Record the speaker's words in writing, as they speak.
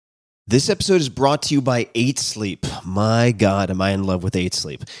This episode is brought to you by 8 Sleep. My God, am I in love with 8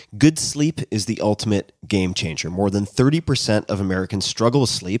 Sleep. Good sleep is the ultimate game changer. More than 30% of Americans struggle with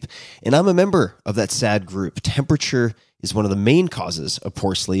sleep, and I'm a member of that sad group. Temperature is one of the main causes of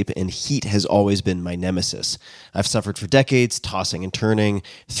poor sleep, and heat has always been my nemesis. I've suffered for decades, tossing and turning,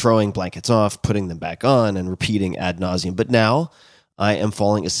 throwing blankets off, putting them back on, and repeating ad nauseum. But now I am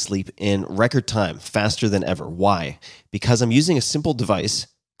falling asleep in record time, faster than ever. Why? Because I'm using a simple device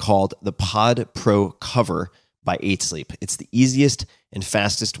called the Pod Pro Cover by 8 Sleep. It's the easiest and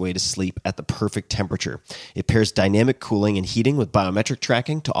fastest way to sleep at the perfect temperature. It pairs dynamic cooling and heating with biometric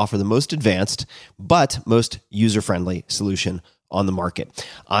tracking to offer the most advanced but most user-friendly solution on the market.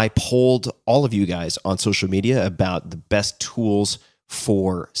 I polled all of you guys on social media about the best tools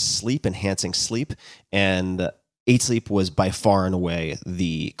for sleep, enhancing sleep, and 8 Sleep was by far and away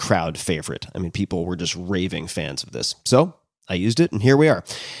the crowd favorite. I mean, people were just raving fans of this. So I used it, and here we are.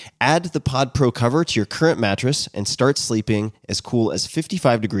 Add the Pod Pro cover to your current mattress and start sleeping as cool as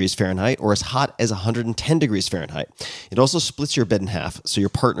 55 degrees Fahrenheit or as hot as 110 degrees Fahrenheit. It also splits your bed in half, so your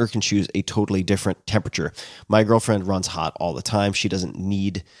partner can choose a totally different temperature. My girlfriend runs hot all the time. She doesn't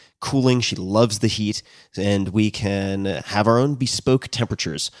need cooling. She loves the heat, and we can have our own bespoke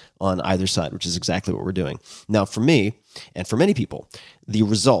temperatures on either side, which is exactly what we're doing. Now, for me, and for many people, the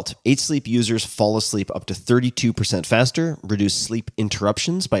result, 8 Sleep users fall asleep up to 32% faster, reduce sleep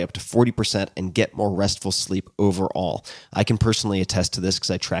interruptions by up to 40%, and get more restful sleep overall. I can personally attest to this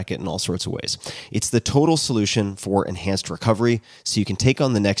because I track it in all sorts of ways. It's the total solution for enhanced recovery, so you can take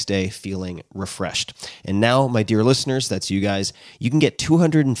on the next day feeling refreshed. And now, my dear listeners, that's you guys, you can get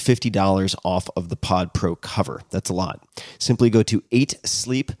 $250 off of the Pod Pro cover. That's a lot. Simply go to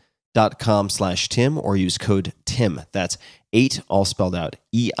 8sleep.com/Tim or use code TIM. That's 8, all spelled out,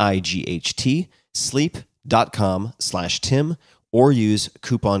 EIGHT, sleep.com/Tim, or use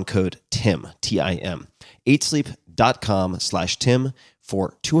coupon code TIM, T-I-M. 8sleep.com/Tim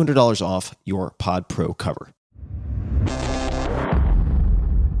for $200 off your Pod Pro cover.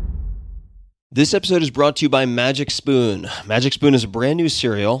 This episode is brought to you by Magic Spoon. Magic Spoon is a brand new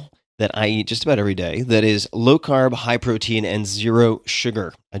cereal that I eat just about every day that is low carb, high protein, and zero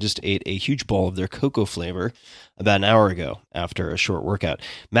sugar. I just ate a huge bowl of their cocoa flavor about an hour ago after a short workout.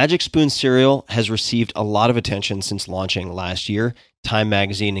 Magic Spoon cereal has received a lot of attention since launching last year. Time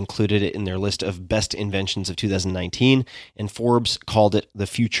magazine included it in their list of best inventions of 2019, and Forbes called it the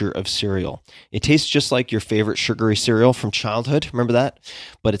future of cereal. It tastes just like your favorite sugary cereal from childhood, remember that?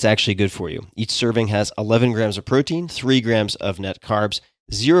 But it's actually good for you. Each serving has 11 grams of protein, 3 grams of net carbs,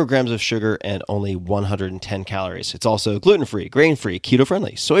 0 grams of sugar, and only 110 calories. It's also gluten-free, grain-free,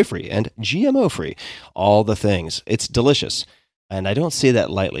 keto-friendly, soy-free, and GMO-free. All the things. It's delicious. And I don't say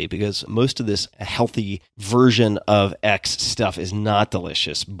that lightly because most of this healthy version of X stuff is not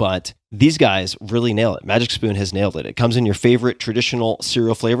delicious, but these guys really nail it. Magic Spoon has nailed it. It comes in your favorite traditional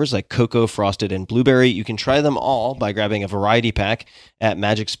cereal flavors like cocoa, frosted, and blueberry. You can try them all by grabbing a variety pack at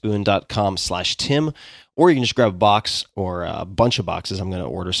magicspoon.com/Tim, or you can just grab a box or a bunch of boxes. I'm going to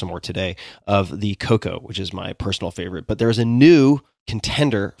order some more today of the cocoa, which is my personal favorite. But there's a new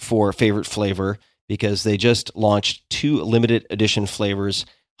contender for favorite flavor because they just launched 2 limited edition flavors,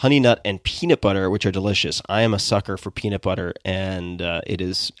 honey nut and peanut butter, which are delicious. I am a sucker for peanut butter, and it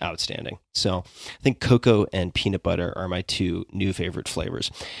is outstanding. So I think cocoa and peanut butter are my 2 new favorite flavors.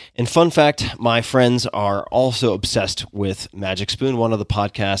 And fun fact, my friends are also obsessed with Magic Spoon. One of the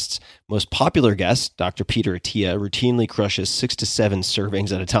podcast's most popular guests, Dr. Peter Attia, routinely crushes 6 to 7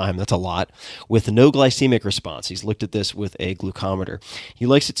 servings at a time. That's a lot. With no glycemic response. He's looked at this with a glucometer. He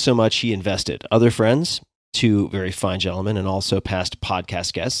likes it so much he invested. Other friends, 2 very fine gentlemen and also past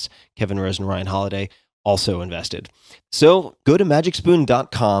podcast guests, Kevin Rose and Ryan Holiday, also invested. So go to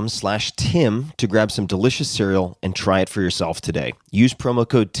magicspoon.com/Tim to grab some delicious cereal and try it for yourself today. Use promo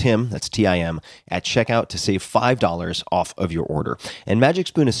code TIM, that's T-I-M, at checkout to save $5 off of your order. And Magic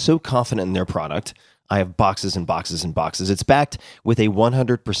Spoon is so confident in their product, I have boxes and boxes and boxes. It's backed with a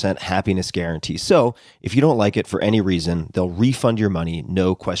 100% happiness guarantee. So if you don't like it for any reason, they'll refund your money,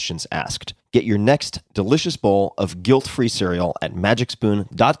 no questions asked. Get your next delicious bowl of guilt-free cereal at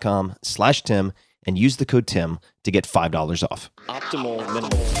magicspoon.com/Tim and use the code TIM to get $5 off. Optimal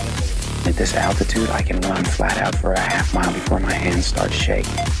minimal. At this altitude, I can run flat out for a half mile before my hands start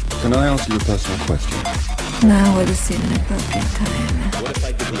shaking. Can I answer your personal question? Now would seem an appropriate time. What if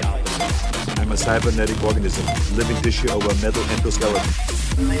I did the opposite? I'm a cybernetic organism, living tissue over a metal endoskeleton.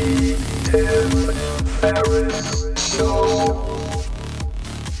 Ferriss Show.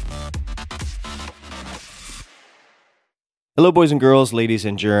 Hello, boys and girls, ladies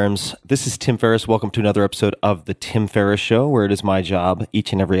and germs. This is Tim Ferriss. Welcome to another episode of The Tim Ferriss Show, where it is my job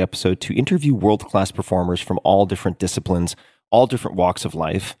each and every episode to interview world-class performers from all different disciplines, all different walks of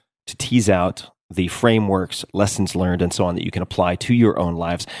life, to tease out the frameworks, lessons learned, and so on that you can apply to your own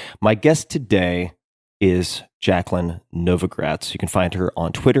lives. My guest today is Jacqueline Novogratz. You can find her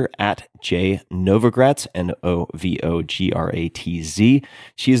on Twitter at jnovogratz, Novogratz.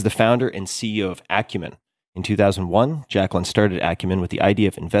 She is the founder and CEO of Acumen. In 2001, Jacqueline started Acumen with the idea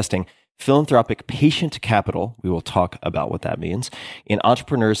of investing philanthropic patient capital, we will talk about what that means, in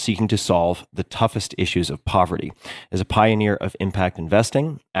entrepreneurs seeking to solve the toughest issues of poverty. As a pioneer of impact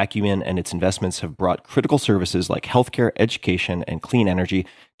investing, Acumen and its investments have brought critical services like healthcare, education, and clean energy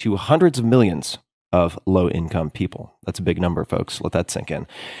to hundreds of millions of low-income people. That's a big number, folks. Let that sink in.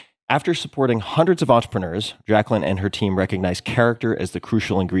 After supporting hundreds of entrepreneurs, Jacqueline and her team recognized character as the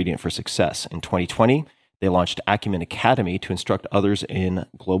crucial ingredient for success. In 2020, they launched Acumen Academy to instruct others in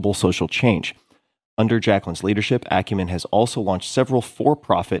global social change. Under Jacqueline's leadership, Acumen has also launched several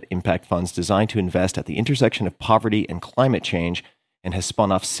for-profit impact funds designed to invest at the intersection of poverty and climate change, and has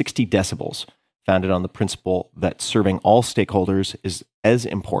spun off 60 Decibels, founded on the principle that serving all stakeholders is as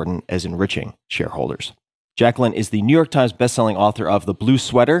important as enriching shareholders. Jacqueline is the New York Times bestselling author of The Blue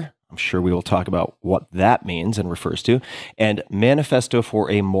Sweater. I'm sure we will talk about what that means and refers to, and Manifesto for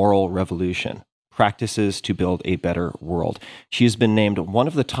a Moral Revolution: Practices to Build a Better World. She has been named one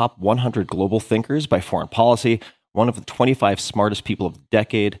of the top 100 global thinkers by Foreign Policy, one of the 25 smartest people of the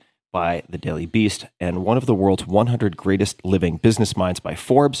decade by The Daily Beast, and one of the world's 100 greatest living business minds by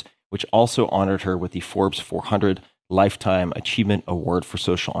Forbes, which also honored her with the Forbes 400 Lifetime Achievement Award for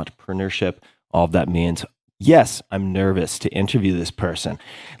Social Entrepreneurship. All of that means, yes, I'm nervous to interview this person.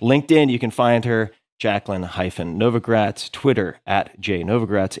 LinkedIn, you can find her, Jacqueline-Novogratz, Twitter at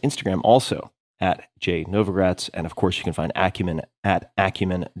jnovogratz, Instagram also at jnovogratz, and of course you can find Acumen at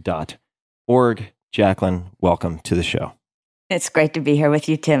acumen.org. Jacqueline, welcome to the show. It's great to be here with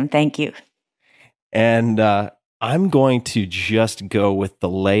you, Tim. Thank you. And I'm going to just go with the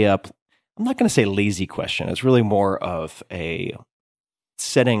layup. I'm not going to say lazy question. It's really more of a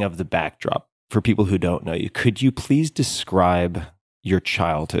setting of the backdrop for people who don't know you. Could you please describe your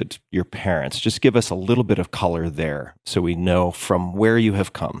childhood, your parents? Just give us a little bit of color there so we know from where you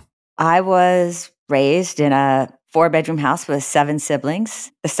have come. I was raised in a 4-bedroom house with 7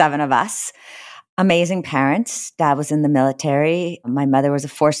 siblings, the 7 of us. Amazing parents. Dad was in the military. My mother was a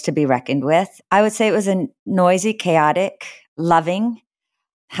force to be reckoned with. I would say it was a noisy, chaotic, loving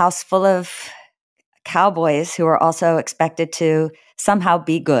house full of cowboys who were also expected to somehow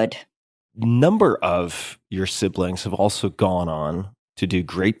be good. Number of your siblings have also gone on to do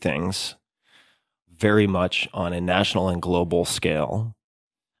great things, very much on a national and global scale.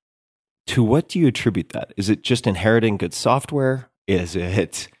 To what do you attribute that? Is it just inheriting good software? Is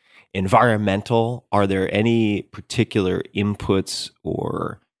it environmental? Are there any particular inputs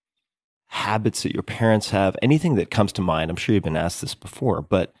or habits that your parents have? Anything that comes to mind? I'm sure you've been asked this before,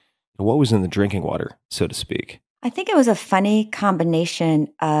 but what was in the drinking water, so to speak? I think it was a funny combination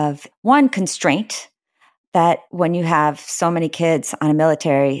of, one, constraint, that when you have so many kids on a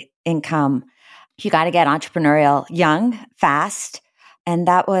military income, you got to get entrepreneurial young, fast. And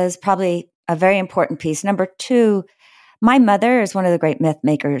that was probably a very important piece. Number 2, my mother is one of the great myth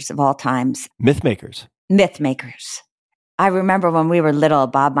makers of all times. Myth makers? Myth makers. I remember when we were little,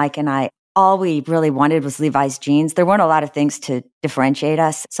 Bob, Mike, and I, all we really wanted was Levi's jeans. There weren't a lot of things to differentiate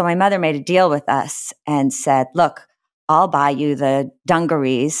us. So my mother made a deal with us and said, look, I'll buy you the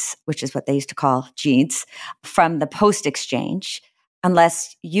dungarees, which is what they used to call jeans, from the post exchange,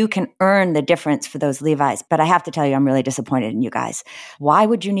 unless you can earn the difference for those Levi's. But I have to tell you, I'm really disappointed in you guys. Why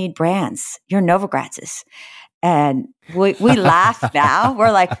would you need brands? You're Novogratzes. And we laugh now.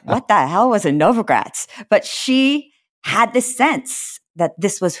 We're like, what the hell was a Novogratz? But she had this sense that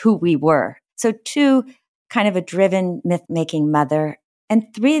this was who we were. So 2, kind of a driven myth-making mother. And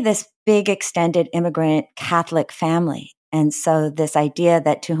 3, this big extended immigrant Catholic family. And so this idea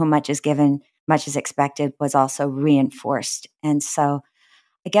that to whom much is given, much is expected was also reinforced. And so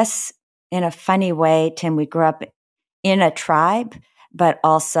I guess in a funny way, Tim, we grew up in a tribe, but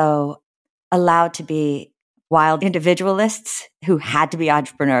also allowed to be wild individualists who had to be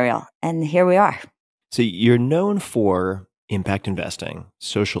entrepreneurial. And here we are. So you're known for impact investing,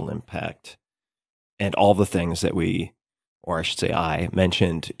 social impact, and all the things that we, or I should say I,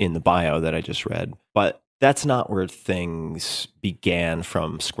 mentioned in the bio that I just read. But that's not where things began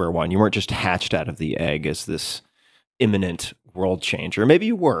from square one. You weren't just hatched out of the egg as this imminent world changer. Maybe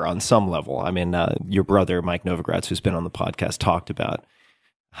you were on some level. I mean, your brother, Mike Novogratz, who's been on the podcast, talked about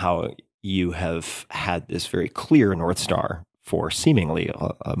how you have had this very clear North Star for seemingly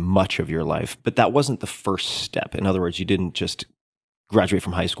much of your life, but that wasn't the first step. In other words, you didn't just graduate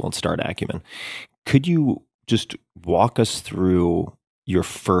from high school and start Acumen. Could you just walk us through your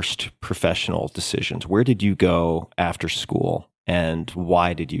first professional decisions? Where did you go after school and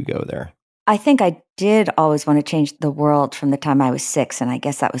why did you go there? I think I did always want to change the world from the time I was 6. And I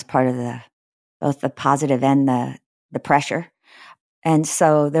guess that was part of both the positive and the pressure. And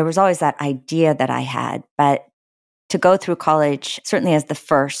so there was always that idea that I had. But to go through college, certainly as the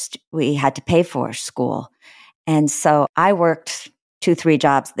first, we had to pay for school. And so I worked 2-3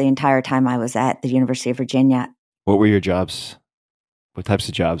 jobs the entire time I was at the University of Virginia. What were your jobs? What types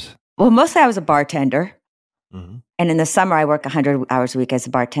of jobs? Well, mostly I was a bartender. Mm-hmm. And in the summer, I work 100 hours a week as a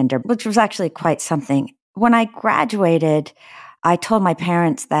bartender, which was actually quite something. When I graduated, I told my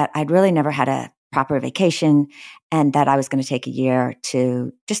parents that I'd really never had a proper vacation and that I was going to take a year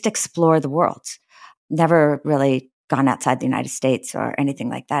to just explore the world. Never really gone outside the United States or anything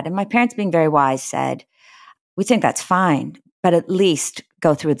like that. And my parents, being very wise, said, "We think that's fine, but at least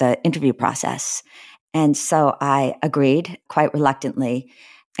go through the interview process." And so I agreed quite reluctantly.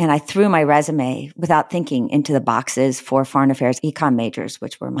 And I threw my resume without thinking into the boxes for foreign affairs econ majors,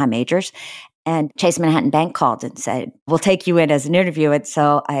 which were my majors. And Chase Manhattan Bank called and said, "We'll take you in as an interview." And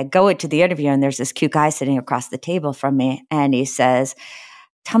so I go into the interview and there's this cute guy sitting across the table from me. And he says,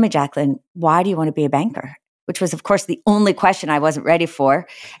 "Tell me, Jacqueline, why do you want to be a banker?" Which was, of course, the only question I wasn't ready for.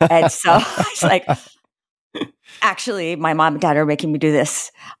 And so I was like, actually, my mom and dad are making me do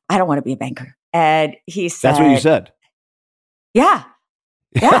this. I don't want to be a banker. And he said, "That's what you said." Yeah.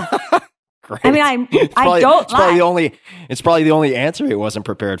 Yeah. Great. I mean, I don't lie. It's probably the only answer he wasn't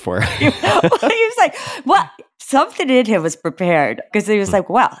prepared for. He was like, well, something in him was prepared because he was like,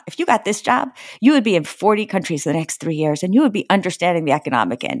 well, if you got this job, you would be in 40 countries the next 3 years and you would be understanding the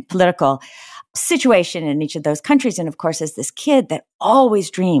economic and political situation in each of those countries. And of course, as this kid that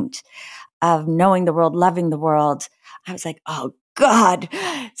always dreamed of knowing the world, loving the world, I was like, oh God.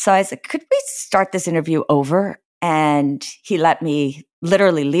 So I said, could we start this interview over? And he let me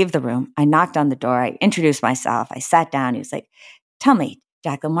literally leave the room. I knocked on the door. I introduced myself. I sat down. He was like, "Tell me,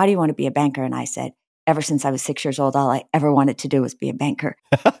 Jacqueline, why do you want to be a banker?" And I said, "Ever since I was 6 years old, all I ever wanted to do was be a banker."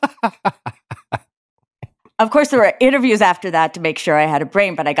 Of course, there were interviews after that to make sure I had a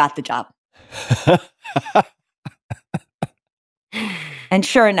brain, but I got the job. And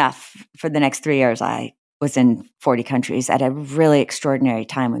sure enough, for the next 3 years, I was in 40 countries at a really extraordinary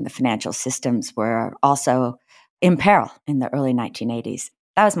time when the financial systems were also in peril in the early 1980s.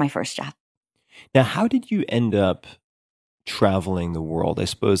 That was my first job. Now, how did you end up traveling the world? I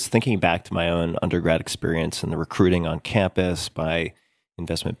suppose thinking back to my own undergrad experience and the recruiting on campus by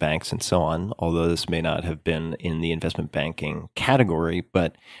investment banks and so on, although this may not have been in the investment banking category,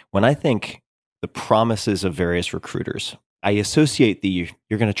 but when I think the promises of various recruiters, I associate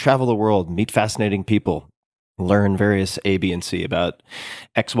you're going to travel the world, meet fascinating people, learn various A, B, and C about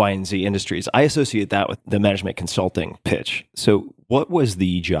X, Y, and Z industries. I associate that with the management consulting pitch. So what was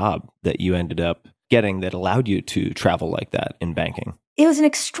the job that you ended up getting that allowed you to travel like that in banking? It was an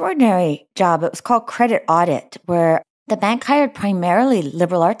extraordinary job. It was called credit audit, where the bank hired primarily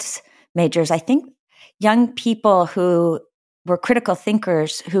liberal arts majors. I think young people who were critical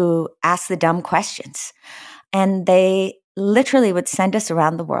thinkers who asked the dumb questions. And they literally would send us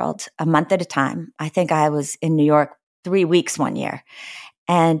around the world a month at a time. I think I was in New York 3 weeks one year.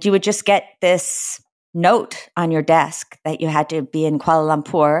 And you would just get this note on your desk that you had to be in Kuala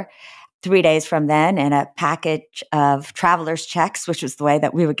Lumpur 3 days from then, and a package of traveler's checks, which was the way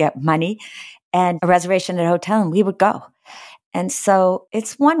that we would get money, and a reservation at a hotel, and we would go. And so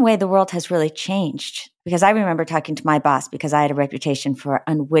it's one way the world has really changed, because I remember talking to my boss, because I had a reputation for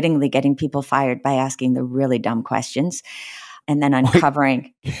unwittingly getting people fired by asking the really dumb questions and then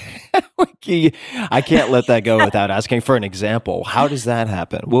uncovering. I can't let that go without asking for an example. How does that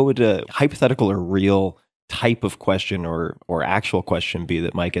happen? What would a hypothetical or real type of question or actual question be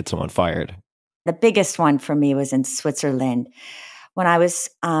that might get someone fired? The biggest one for me was in Switzerland when I was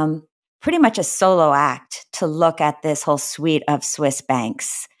pretty much a solo act to look at this whole suite of Swiss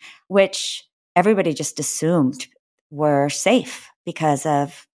banks, which everybody just assumed were safe because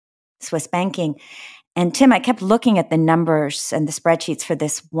of Swiss banking. And Tim, I kept looking at the numbers and the spreadsheets for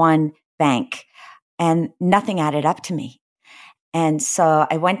this one bank, and nothing added up to me. And so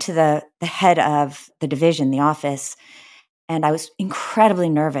I went to the head of the division, the office, and I was incredibly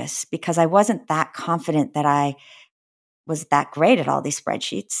nervous because I wasn't that confident that I was that great at all these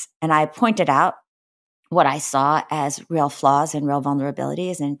spreadsheets. And I pointed out what I saw as real flaws and real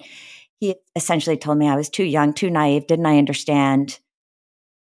vulnerabilities. And he essentially told me I was too young, too naive, didn't I understand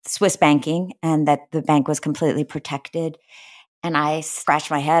Swiss banking and that the bank was completely protected. And I scratched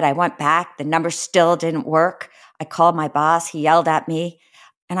my head. I went back. The number still didn't work. I called my boss. He yelled at me.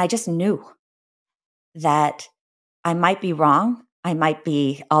 And I just knew that I might be wrong. I might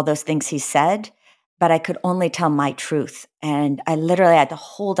be all those things he said, but I could only tell my truth. And I literally had to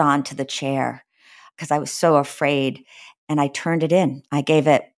hold on to the chair because I was so afraid. And I turned it in. I gave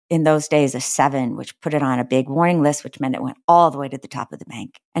it, in those days, a 7, which put it on a big warning list, which meant it went all the way to the top of the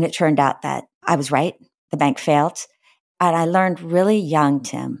bank. And it turned out that I was right. The bank failed. And I learned really young,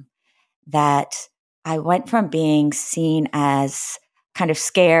 Tim, that I went from being seen as kind of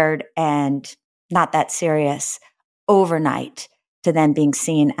scared and not that serious overnight to then being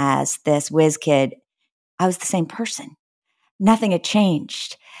seen as this whiz kid. I was the same person. Nothing had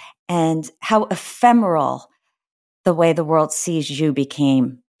changed. And how ephemeral the way the world sees you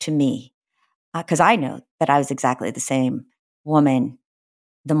became to me. Because I know that I was exactly the same woman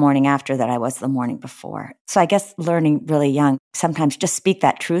the morning after that I was the morning before. So I guess learning really young, sometimes just speak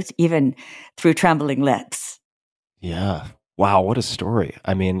that truth, even through trembling lips. Yeah. Wow, what a story.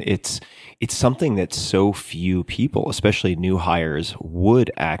 I mean, it's something that so few people, especially new hires, would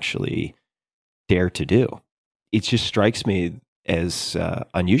actually dare to do. It just strikes me as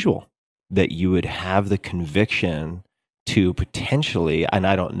unusual that you would have the conviction to potentially, and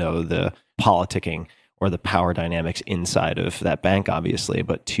I don't know the politicking or the power dynamics inside of that bank, obviously,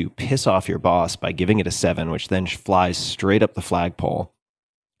 but to piss off your boss by giving it a 7, which then flies straight up the flagpole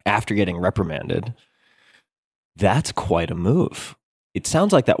after getting reprimanded. That's quite a move. It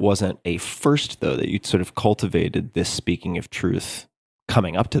sounds like that wasn't a first, though, that you'd sort of cultivated this speaking of truth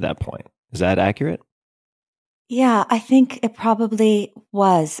coming up to that point. Is that accurate? Yeah, I think it probably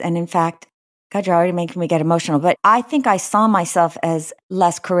was. And in fact, God, you're already making me get emotional, but I think I saw myself as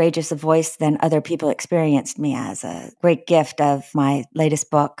less courageous a voice than other people experienced me as. A great gift of my latest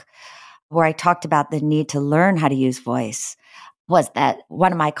book, where I talked about the need to learn how to use voice, was that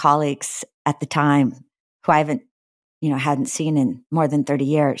one of my colleagues at the time, who I hadn't seen in more than 30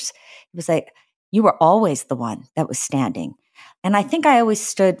 years, he was like, "You were always the one that was standing." And I think I always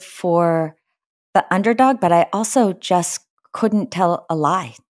stood for the underdog, but I also just couldn't tell a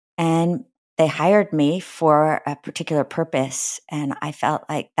lie. And they hired me for a particular purpose. And I felt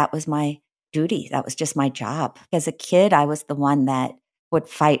like that was my duty. That was just my job. As a kid, I was the one that would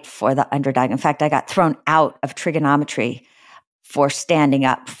fight for the underdog. In fact, I got thrown out of trigonometry for standing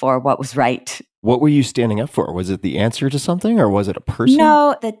up for what was right. What were you standing up for? Was it the answer to something, or was it a person?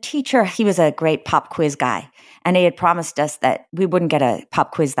 No, the teacher, he was a great pop quiz guy. And he had promised us that we wouldn't get a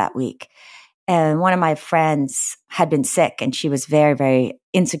pop quiz that week. And one of my friends had been sick, and she was very, very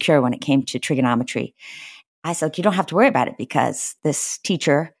insecure when it came to trigonometry. I said, "You don't have to worry about it, because this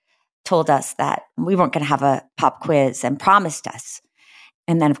teacher told us that we weren't going to have a pop quiz and promised us."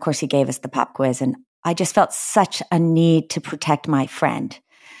 And then, of course, he gave us the pop quiz. And I just felt such a need to protect my friend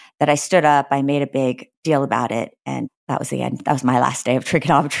that I stood up. I made a big deal about it. And that was the end. That was my last day of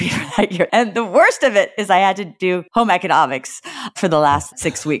trigonometry for that year. And the worst of it is I had to do home economics for the last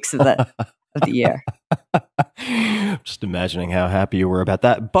 6 weeks of the year. Just imagining how happy you were about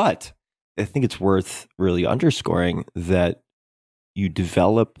that. But I think it's worth really underscoring that you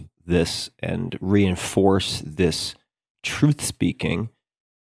develop this and reinforce this truth speaking.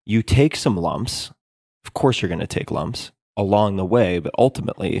 You take some lumps. Of course, you're going to take lumps along the way, but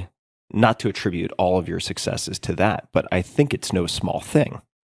ultimately, not to attribute all of your successes to that. But I think it's no small thing.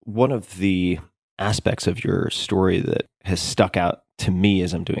 One of the aspects of your story that has stuck out to me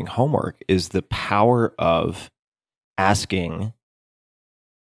as I'm doing homework is the power of asking,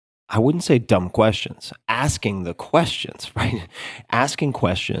 I wouldn't say dumb questions, asking the questions, right? Asking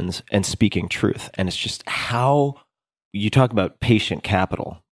questions and speaking truth. And it's just how you talk about patient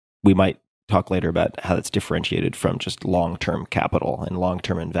capital. We might talk later about how that's differentiated from just long-term capital and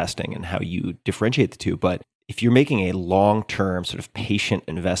long-term investing and how you differentiate the two. But if you're making a long-term sort of patient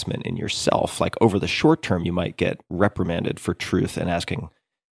investment in yourself, like over the short term, you might get reprimanded for truth and asking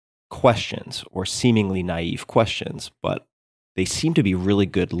questions or seemingly naive questions, but they seem to be really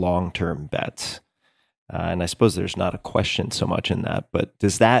good long-term bets. And I suppose there's not a question so much in that, but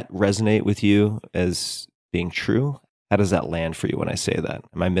does that resonate with you as being true? How does that land for you when I say that?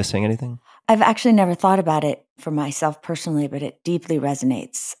 Am I missing anything? I've actually never thought about it for myself personally, but it deeply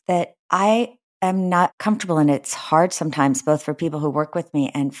resonates that I am not comfortable, and it's hard sometimes, both for people who work with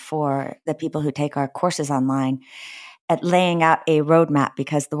me and for the people who take our courses online, at laying out a roadmap,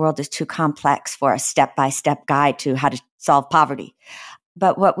 because the world is too complex for a step-by-step guide to how to solve poverty.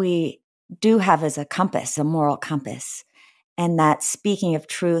 But what we do have is a compass, a moral compass. And that speaking of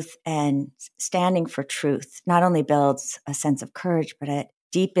truth and standing for truth not only builds a sense of courage, but it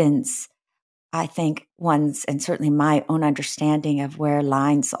deepens I think, one's, and certainly my own understanding of where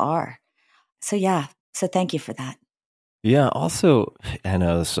lines are. So yeah, so thank you for that. Yeah. Also, I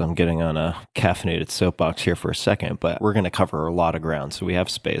know this, I'm getting on a caffeinated soapbox here for a second, but we're going to cover a lot of ground. So we have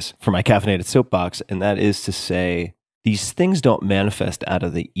space for my caffeinated soapbox. And that is to say, these things don't manifest out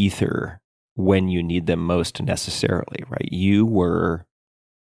of the ether when you need them most necessarily, right? You were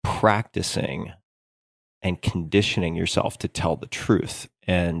practicing and conditioning yourself to tell the truth.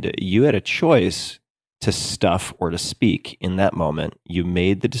 And you had a choice to stuff or to speak in that moment. You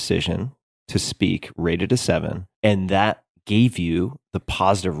made the decision to speak, rated a 7, and that gave you the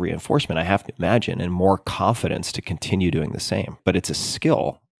positive reinforcement, I have to imagine, and more confidence to continue doing the same. But it's a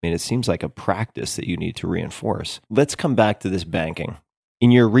skill. I mean, it seems like a practice that you need to reinforce. Let's come back to this banking.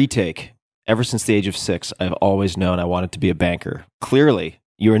 In your retake, ever since the age of 6, I've always known I wanted to be a banker. Clearly,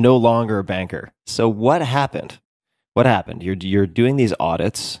 you are no longer a banker. So what happened? What happened? You're doing these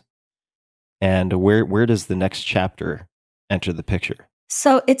audits, and where does the next chapter enter the picture?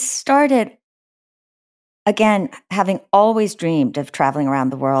 So it started, again, having always dreamed of traveling around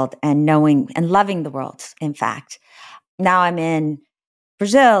the world and knowing and loving the world, in fact. Now I'm in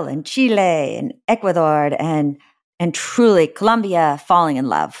Brazil and Chile and Ecuador and truly Colombia, falling in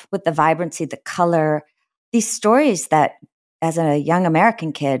love with the vibrancy, the color, these stories that as a young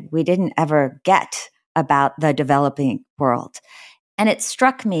American kid, we didn't ever get about the developing world. And it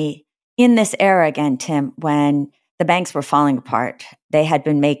struck me in this era again, Tim, when the banks were falling apart. They had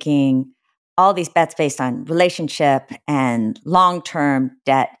been making all these bets based on relationship and long-term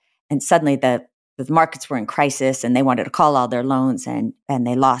debt. And suddenly the markets were in crisis and they wanted to call all their loans and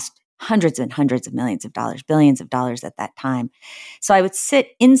they lost hundreds and hundreds of millions of dollars, billions of dollars at that time. So I would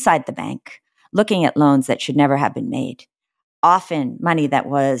sit inside the bank looking at loans that should never have been made, often money that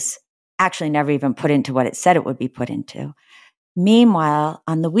was actually never even put into what it said it would be put into. Meanwhile,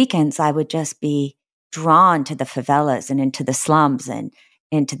 on the weekends, I would just be drawn to the favelas and into the slums and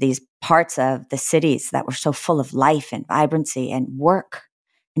into these parts of the cities that were so full of life and vibrancy and work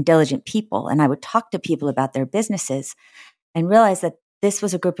and diligent people. And I would talk to people about their businesses and realize that this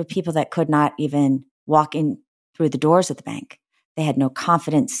was a group of people that could not even walk in through the doors of the bank. They had no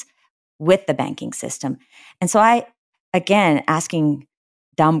confidence with the banking system. And so I, again, asking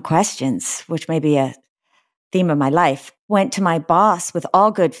dumb questions, which may be a theme of my life, went to my boss with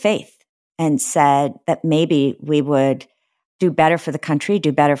all good faith and said that maybe we would do better for the country,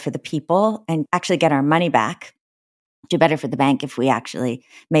 do better for the people, and actually get our money back, do better for the bank if we actually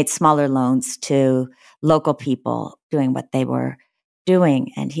made smaller loans to local people doing what they were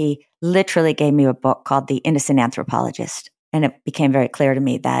doing. And he literally gave me a book called The Innocent Anthropologist. And it became very clear to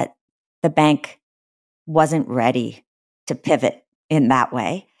me that the bank wasn't ready to pivot in that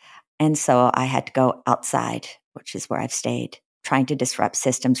way. And so I had to go outside, which is where I've stayed, trying to disrupt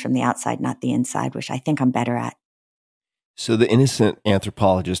systems from the outside, not the inside, which I think I'm better at. So the Innocent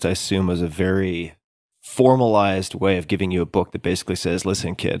Anthropologist, I assume, was a very formalized way of giving you a book that basically says,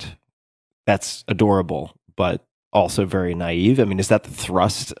 listen, kid, that's adorable, but also very naive. I mean, is that the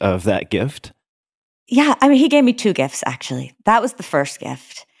thrust of that gift? Yeah. I mean, he gave me 2 gifts, actually. That was the first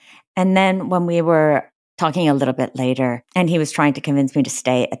gift. And then when we were talking a little bit later, and he was trying to convince me to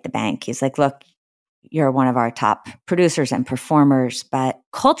stay at the bank, he's like, look, you're one of our top producers and performers, but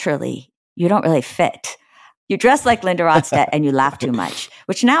culturally, you don't really fit. You dress like Linda Ronstadt and you laugh too much,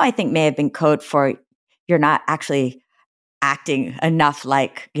 which now I think may have been code for you're not actually acting enough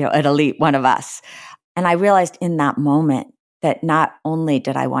like, an elite one of us. And I realized in that moment that not only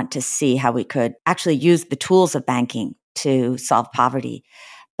did I want to see how we could actually use the tools of banking to solve poverty,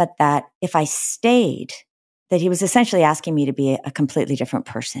 but that if I stayed, that he was essentially asking me to be a completely different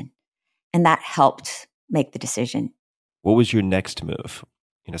person. And that helped make the decision. What was your next move?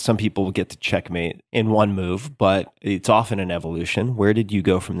 Some people get to checkmate in one move, but it's often an evolution. Where did you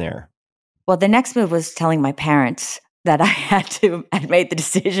go from there? Well, the next move was telling my parents that I'd made the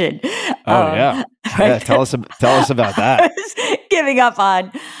decision. Oh, yeah. Right? Yeah. Tell us about that. I was giving up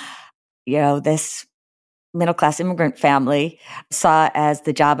on, this middle-class immigrant family, saw as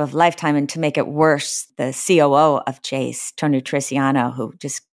the job of a lifetime. And to make it worse, the COO of Chase, Tony Triciano, who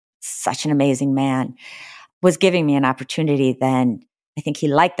just such an amazing man, was giving me an opportunity then. I think he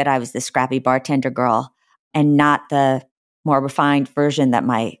liked that I was the scrappy bartender girl and not the more refined version that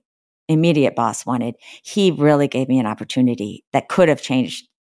my immediate boss wanted. He really gave me an opportunity that would have changed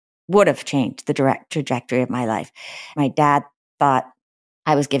the direct trajectory of my life. My dad thought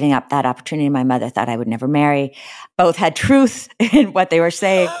I was giving up that opportunity. My mother thought I would never marry. Both had truth in what they were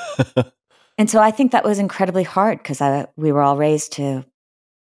saying. And so I think that was incredibly hard because we were all raised to,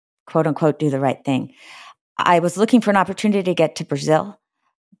 quote unquote, do the right thing. I was looking for an opportunity to get to Brazil,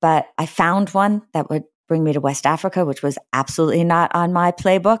 but I found one that would bring me to West Africa, which was absolutely not on my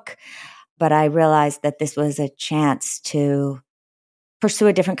playbook. But I realized that this was a chance to pursue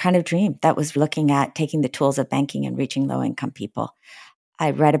a different kind of dream that was looking at taking the tools of banking and reaching low-income people. I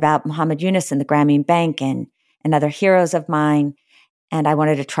read about Muhammad Yunus and the Grameen Bank and other heroes of mine, and I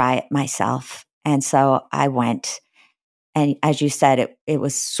wanted to try it myself. And so I went. And as you said, it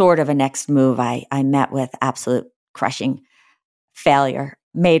was sort of a next move. I met with absolute crushing failure,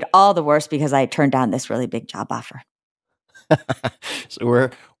 made all the worse because I turned down this really big job offer. So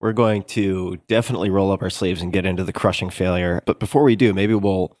we're going to definitely roll up our sleeves and get into the crushing failure. But before we do, maybe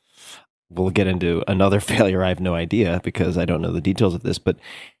we'll get into another failure. I have no idea because I don't know the details of this. But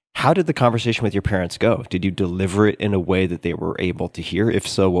how did the conversation with your parents go? Did you deliver it in a way that they were able to hear? If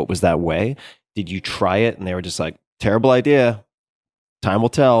so, what was that way? Did you try it and they were just like, terrible idea. Time will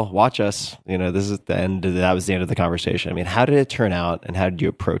tell. Watch us. This is the end. That was the end of the conversation. I mean, how did it turn out and how did you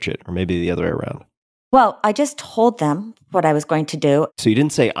approach it? Or maybe the other way around? Well, I just told them what I was going to do. So you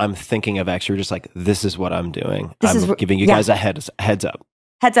didn't say, I'm thinking of X. You were just like, this is what I'm doing. I'm giving you guys a heads up.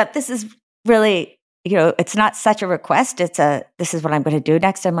 Heads up. This is really, it's not such a request. This is what I'm going to do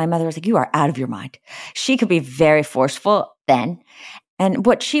next. And my mother was like, you are out of your mind. She could be very forceful then. And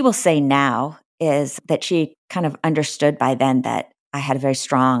what she will say now is that she kind of understood by then that I had a very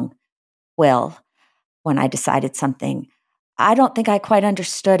strong will when I decided something. I don't think I quite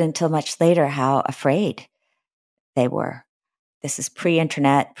understood until much later how afraid they were. This is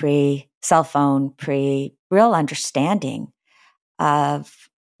pre-internet, pre-cell phone, pre-real understanding of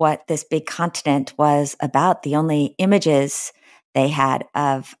what this big continent was about. The only images they had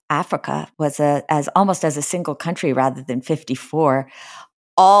of Africa was almost as a single country rather than 54,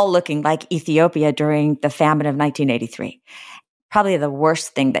 all looking like Ethiopia during the famine of 1983. Probably the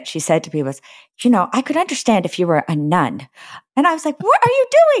worst thing that she said to me was, I could understand if you were a nun. And I was like, what are you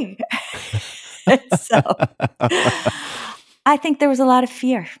doing? So I think there was a lot of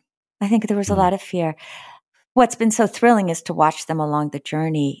fear. What's been so thrilling is to watch them along the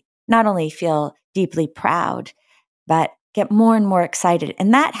journey, not only feel deeply proud, but get more and more excited.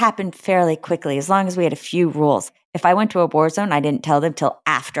 And that happened fairly quickly, as long as we had a few rules. If I went to a war zone, I didn't tell them till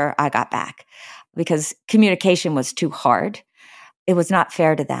after I got back because communication was too hard. It was not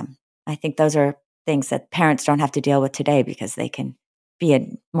fair to them. I think those are things that parents don't have to deal with today because they can be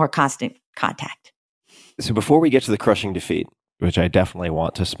in more constant contact. So before we get to the crushing defeat, which I definitely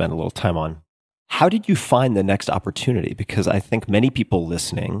want to spend a little time on, how did you find the next opportunity? Because I think many people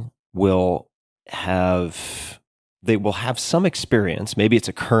listening will have some experience, maybe it's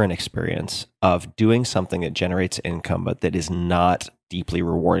a current experience, of doing something that generates income, but that is not deeply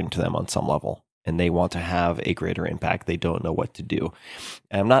rewarding to them on some level. And they want to have a greater impact. They don't know what to do.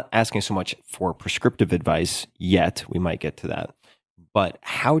 And I'm not asking so much for prescriptive advice yet. We might get to that. But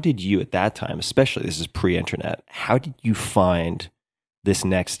how did you at that time, especially this is pre-internet, how did you find this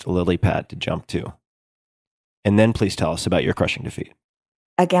next lily pad to jump to? And then please tell us about your crushing defeat.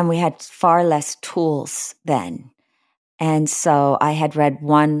 Again, we had far less tools then. And so I had read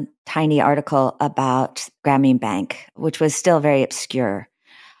one tiny article about Grameen Bank, which was still very obscure.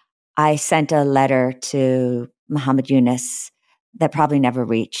 I sent a letter to Muhammad Yunus that probably never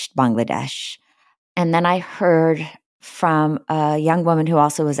reached Bangladesh. And then I heard from a young woman who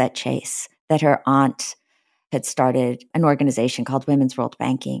also was at Chase that her aunt had started an organization called Women's World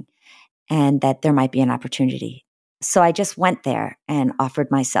Banking and that there might be an opportunity. So I just went there and offered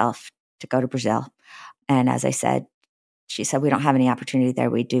myself to go to Brazil. And as I said, she said, we don't have any opportunity there.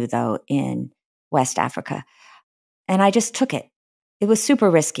 We do, though, in West Africa. And I just took it. It was super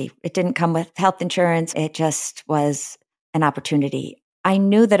risky. It didn't come with health insurance. It just was an opportunity. I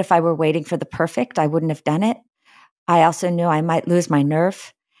knew that if I were waiting for the perfect, I wouldn't have done it. I also knew I might lose my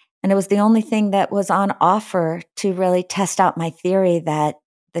nerve. And it was the only thing that was on offer to really test out my theory that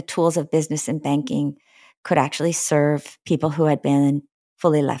the tools of business and banking could actually serve people who had been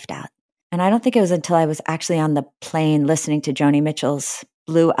fully left out. And I don't think it was until I was actually on the plane listening to Joni Mitchell's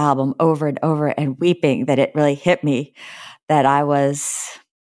Blue album over and over and weeping that it really hit me that I was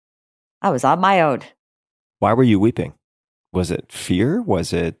on my own. Why were you weeping? Was it fear?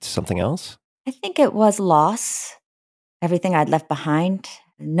 Was it something else? I think it was loss. Everything I'd left behind,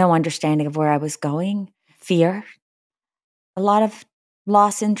 no understanding of where I was going, fear, a lot of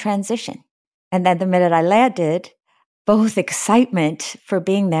loss in transition. And then the minute I landed, both excitement for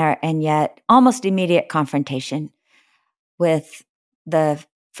being there and yet almost immediate confrontation with the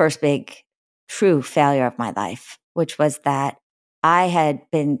first big true failure of my life, which was that I had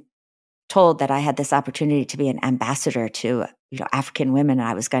been told that I had this opportunity to be an ambassador to African women, and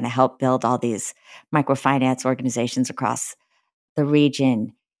I was going to help build all these microfinance organizations across the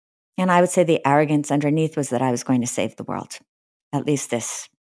region. And I would say the arrogance underneath was that I was going to save the world, at least this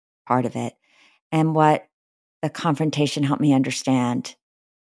part of it. And what the confrontation helped me understand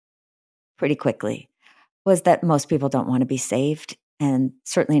pretty quickly was that most people don't want to be saved, and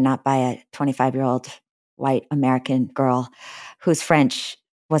certainly not by a 25-year-old white American girl whose French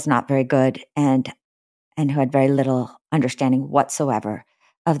was not very good and who had very little understanding whatsoever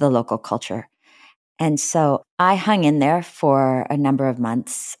of the local culture. And so I hung in there for a number of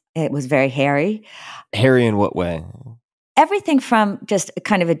months. It was very hairy. Hairy in what way? Everything from just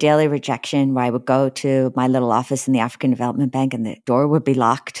kind of a daily rejection where I would go to my little office in the African Development Bank and the door would be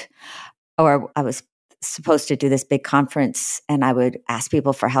locked. Or I was supposed to do this big conference and I would ask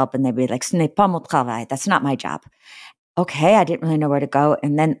people for help and they'd be like, "Ce n'est pas mon travail. That's not my job." Okay, I didn't really know where to go.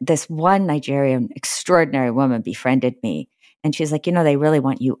 And then this one Nigerian extraordinary woman befriended me. And she's like, "They really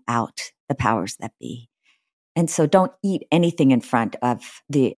want you out, the powers that be. And so don't eat anything in front of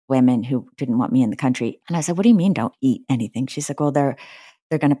the women who didn't want me in the country." And I said, "What do you mean don't eat anything?" She's like, "Well, they're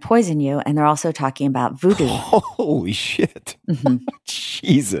going to poison you. And they're also talking about voodoo." Holy shit. Mm-hmm.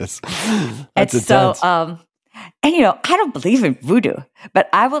 Jesus. That's intense. So, I don't believe in voodoo, but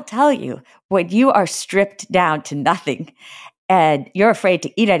I will tell you, when you are stripped down to nothing and you're afraid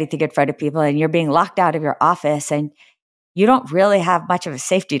to eat anything in front of people and you're being locked out of your office and you don't really have much of a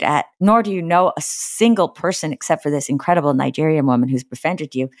safety net, nor do you know a single person except for this incredible Nigerian woman who's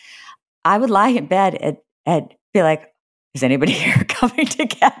befriended you, I would lie in bed and be like, "Is anybody here coming to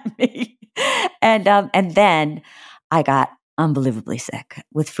get me?" And then I got unbelievably sick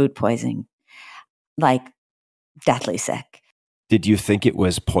with food poisoning, like deathly sick. Did you think it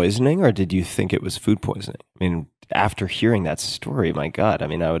was poisoning or did you think it was food poisoning? I mean, after hearing that story, my God, I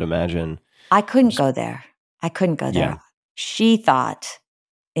mean, I would imagine. I couldn't go there. Yeah. She thought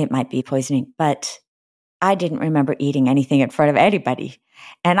it might be poisoning, but I didn't remember eating anything in front of anybody.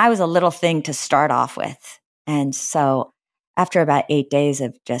 And I was a little thing to start off with. And so after about 8 days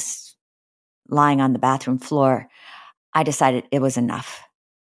of just lying on the bathroom floor, I decided it was enough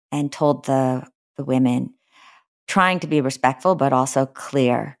and told the women, trying to be respectful, but also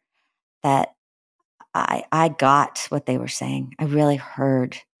clear, that I got what they were saying. I really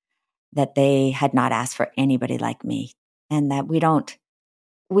heard that they had not asked for anybody like me, and that we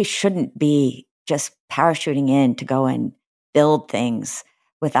shouldn't be just parachuting in to go and build things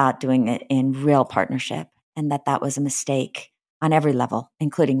without doing it in real partnership, and that was a mistake on every level,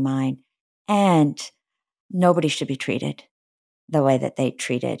 including mine. And nobody should be treated the way that they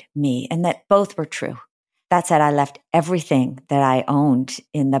treated me, and that both were true. That said, I left everything that I owned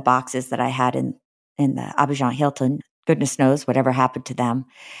in the boxes that I had in the Abidjan Hilton. Goodness knows whatever happened to them.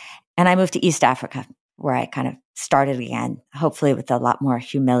 And I moved to East Africa, where I kind of started again, hopefully with a lot more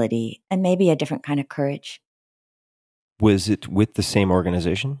humility and maybe a different kind of courage. Was it with the same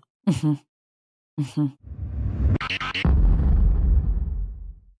organization? Mm-hmm. Mm-hmm.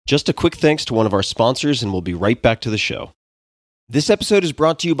 Just a quick thanks to one of our sponsors, and we'll be right back to the show. This episode is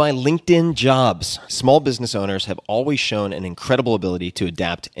brought to you by LinkedIn Jobs. Small business owners have always shown an incredible ability to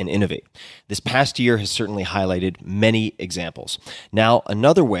adapt and innovate. This past year has certainly highlighted many examples. Now,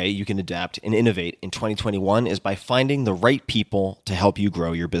 another way you can adapt and innovate in 2021 is by finding the right people to help you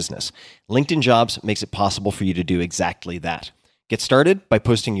grow your business. LinkedIn Jobs makes it possible for you to do exactly that. Get started by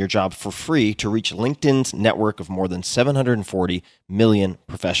posting your job for free to reach LinkedIn's network of more than 740 million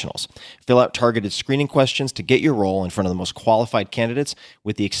professionals. Fill out targeted screening questions to get your role in front of the most qualified candidates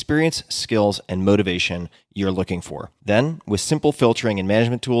with the experience, skills, and motivation you're looking for. Then, with simple filtering and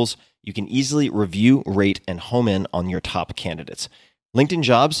management tools, you can easily review, rate, and home in on your top candidates. LinkedIn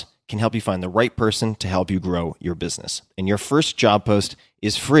Jobs can help you find the right person to help you grow your business. And your first job post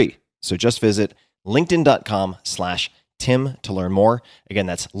is free. So just visit linkedin.com/Tim to learn more. Again,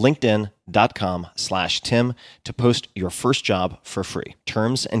 that's linkedin.com/Tim to post your first job for free.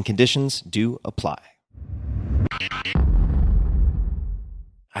 Terms and conditions do apply.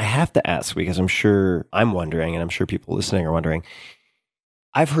 I have to ask, because I'm sure I'm wondering, and I'm sure people listening are wondering,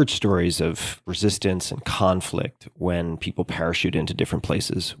 I've heard stories of resistance and conflict when people parachute into different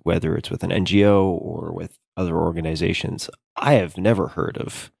places, whether it's with an NGO or with other organizations. I have never heard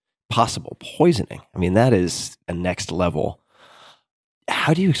of possible poisoning. I mean, that is a next level.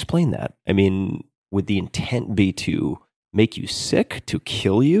 How do you explain that? I mean, would the intent be to make you sick, to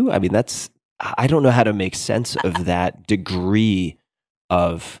kill you? I mean, I don't know how to make sense of that degree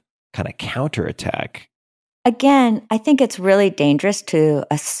of kind of counterattack. Again, I think it's really dangerous to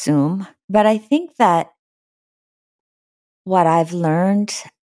assume, but I think that what I've learned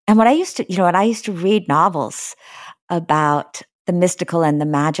and what I used to read novels about the mystical and the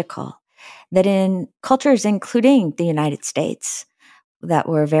magical, that in cultures, including the United States, that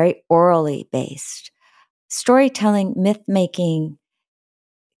were very orally based. Storytelling, myth making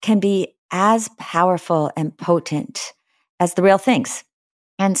can be as powerful and potent as the real things.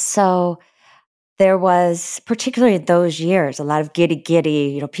 And so there was, particularly in those years, a lot of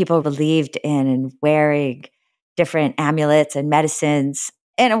giddy, people believed in and wearing different amulets and medicines.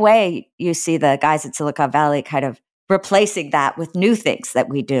 In a way, you see the guys at Silicon Valley kind of replacing that with new things that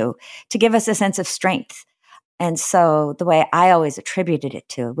we do to give us a sense of strength. And so the way I always attributed it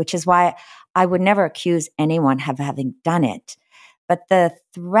to, which is why I would never accuse anyone of having done it, but the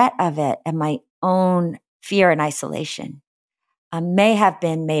threat of it and my own fear and isolation may have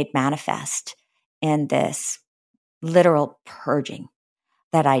been made manifest in this literal purging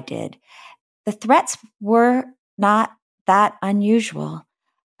that I did. The threats were not that unusual.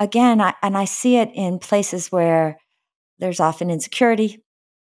 Again, I see it in places where there's often insecurity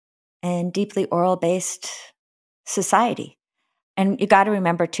and deeply oral-based society. And you got to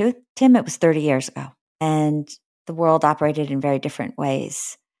remember too, Tim, it was 30 years ago, and the world operated in very different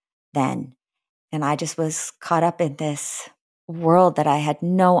ways then. And I just was caught up in this world that I had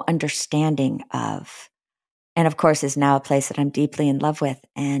no understanding of. And of course is now a place that I'm deeply in love with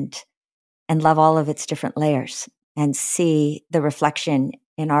and love all of its different layers and see the reflection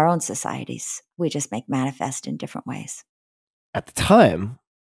in our own societies. We just make manifest in different ways. At the time,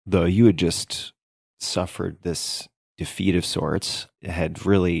 though, you had just suffered this defeat of sorts, had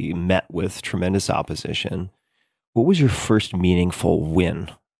really met with tremendous opposition. What was your first meaningful win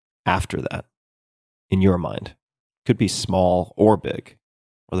after that, in your mind? Could be small or big.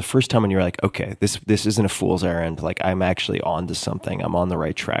 Or the first time when you're like, okay, this isn't a fool's errand. Like, I'm actually on to something. I'm on the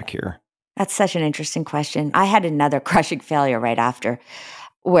right track here. That's such an interesting question. I had another crushing failure right after,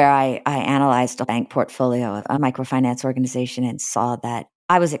 where I analyzed a bank portfolio of a microfinance organization and saw that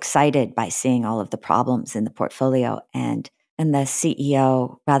I was excited by seeing all of the problems in the portfolio. And the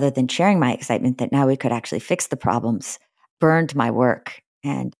CEO, rather than sharing my excitement that now we could actually fix the problems, burned my work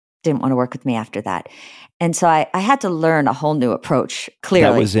and didn't want to work with me after that. And so I had to learn a whole new approach,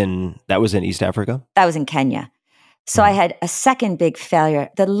 clearly. That was in East Africa? That was in Kenya. So I had a second big failure.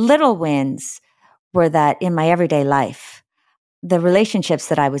 The little wins were that in my everyday life, the relationships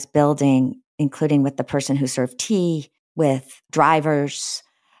that I was building, including with the person who served tea, with drivers,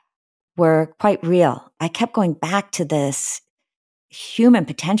 were quite real. I kept going back to this human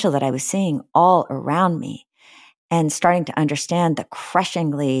potential that I was seeing all around me and starting to understand the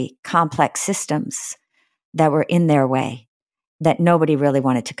crushingly complex systems that were in their way that nobody really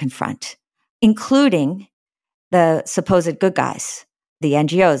wanted to confront, including the supposed good guys, the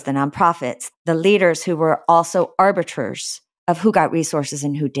NGOs, the nonprofits, the leaders who were also arbiters of who got resources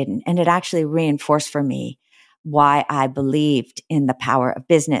and who didn't. And it actually reinforced for me why I believed in the power of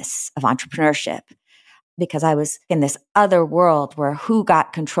business, of entrepreneurship, because I was in this other world where who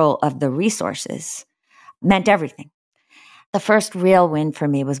got control of the resources meant everything. The first real win for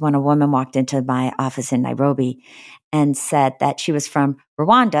me was when a woman walked into my office in Nairobi and said that she was from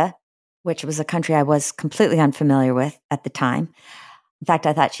Rwanda, which was a country I was completely unfamiliar with at the time. In fact,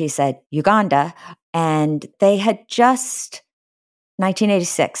 I thought she said Uganda. And they had just,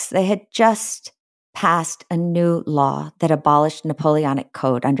 1986, they had just passed a new law that abolished Napoleonic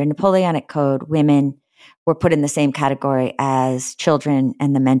Code. Under Napoleonic Code, women were put in the same category as children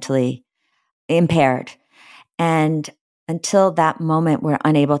and the mentally impaired. And until that moment, were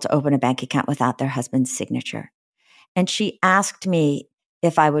unable to open a bank account without their husband's signature. And she asked me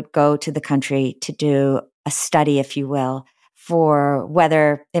if I would go to the country to do a study, if you will, for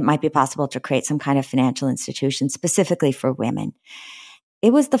whether it might be possible to create some kind of financial institution specifically for women.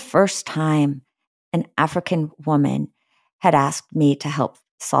 It was the first time an African woman had asked me to help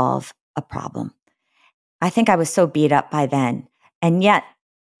solve a problem. I think I was so beat up by then, and yet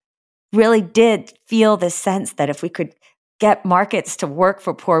really did feel this sense that if we could get markets to work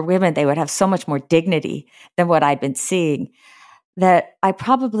for poor women, they would have so much more dignity than what I'd been seeing, that I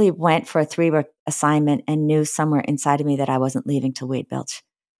probably went for a 3-week assignment and knew somewhere inside of me that I wasn't leaving till we'd built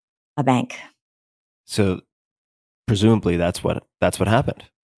a bank. So presumably that's what happened.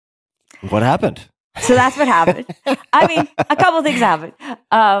 What happened? So that's what happened. I mean, a couple of things happened.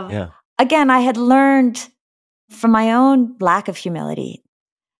 Again, I had learned from my own lack of humility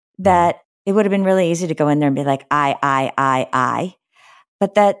that it would have been really easy to go in there and be like, I.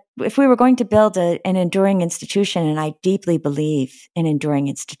 But that if we were going to build an enduring institution, and I deeply believe in enduring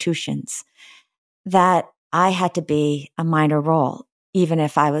institutions, that I had to be a minor role, even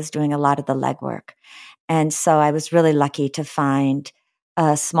if I was doing a lot of the legwork. And so I was really lucky to find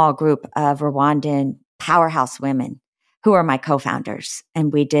a small group of Rwandan powerhouse women who are my co-founders.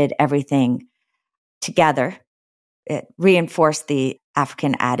 And we did everything together It reinforced the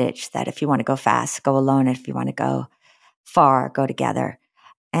African adage that if you want to go fast, go alone. And if you want to go far, go together.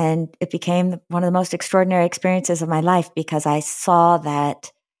 And it became one of the most extraordinary experiences of my life because I saw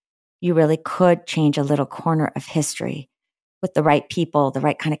that you really could change a little corner of history with the right people, the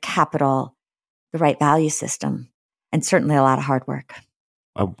right kind of capital, the right value system, and certainly a lot of hard work.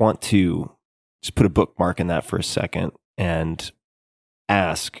 I want to just put a bookmark in that for a second and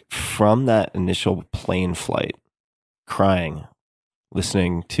ask, from that initial plane flight, crying,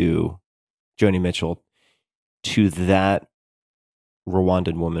 listening to Joni Mitchell, to that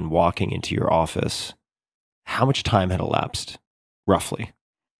Rwandan woman walking into your office, how much time had elapsed, roughly?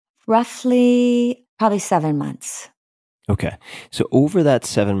 Roughly, probably 7 months. Okay. So over that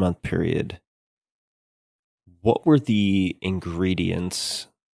 7-month period, what were the ingredients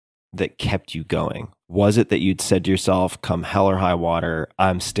that kept you going? Was it that you'd said to yourself, come hell or high water,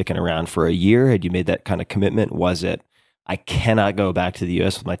 I'm sticking around for a year? Had you made that kind of commitment? Was it, I cannot go back to the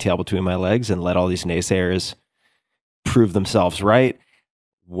US with my tail between my legs and let all these naysayers prove themselves right?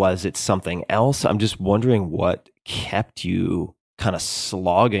 Was it something else? I'm just wondering what kept you kind of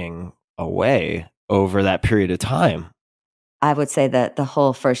slogging away over that period of time. I would say that the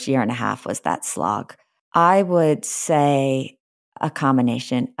whole first year and a half was that slog. I would say a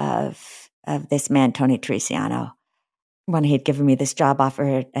combination of this man, Tony Teresiano, when he'd given me this job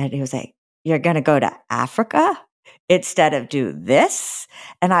offer, and he was like, you're going to go to Africa instead of do this?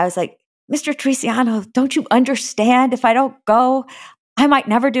 And I was like, Mr. Teresiano, don't you understand? If I don't go, I might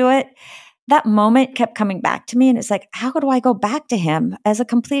never do it. That moment kept coming back to me. And it's like, how do I go back to him as a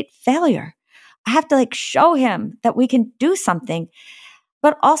complete failure? I have to show him that we can do something.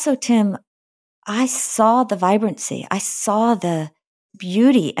 But also, Tim, I saw the vibrancy. I saw the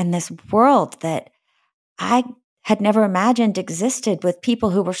beauty in this world that I had never imagined existed, with people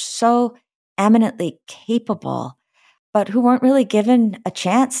who were so eminently capable, but who weren't really given a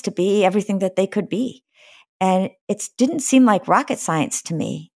chance to be everything that they could be. And it didn't seem like rocket science to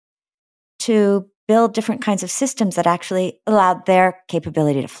me to build different kinds of systems that actually allowed their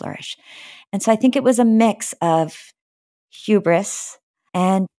capability to flourish. And so I think it was a mix of hubris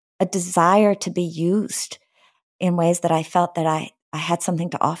and a desire to be used in ways that I felt that I had something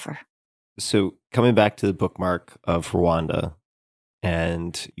to offer. So coming back to the bookmark of Rwanda,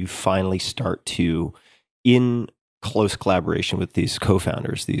 and you finally start to, in close collaboration with these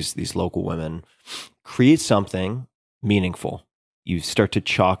co-founders, these local women, create something meaningful. You start to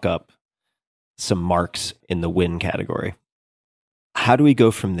chalk up some marks in the win category. How do we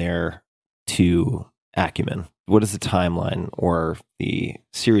go from there to Acumen? What is the timeline or the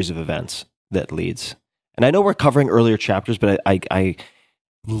series of events that leads? And I know we're covering earlier chapters, but I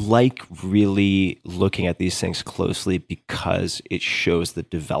like really looking at these things closely because it shows the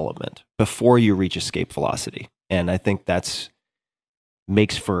development before you reach escape velocity. And I think that's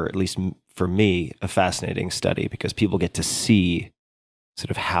makes for, at least for me, a fascinating study, because people get to see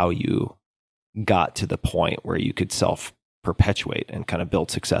sort of how you got to the point where you could self-perpetuate and kind of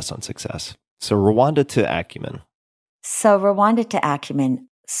build success on success. So Rwanda to Acumen. So Rwanda to Acumen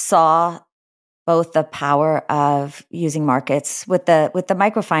saw both the power of using markets. With the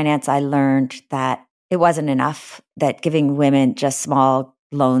microfinance, I learned that it wasn't enough, that giving women just small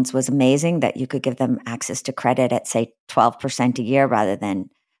loans was amazing, that you could give them access to credit at, say, 12% a year rather than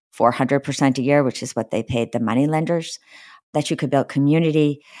 400% a year, which is what they paid the money lenders, that you could build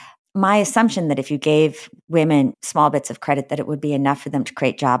community. My assumption that if you gave women small bits of credit, that it would be enough for them to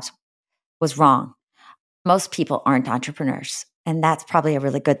create jobs was wrong. Most people aren't entrepreneurs. And that's probably a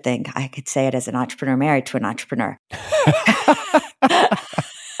really good thing. I could say it as an entrepreneur married to an entrepreneur.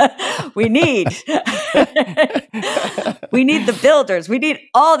 We need the builders. We need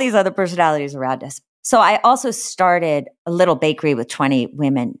all these other personalities around us. So I also started a little bakery with 20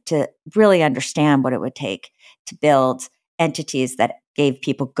 women to really understand what it would take to build entities that gave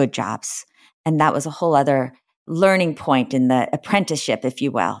people good jobs. And that was a whole other learning point in the apprenticeship, if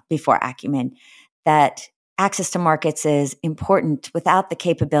you will, before Acumen, that access to markets is important. Without the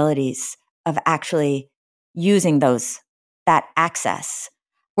capabilities of actually using that access,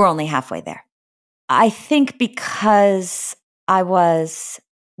 we're only halfway there. I think because I was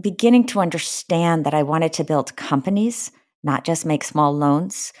beginning to understand that I wanted to build companies, not just make small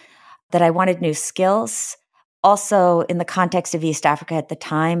loans, that I wanted new skills. Also, in the context of East Africa at the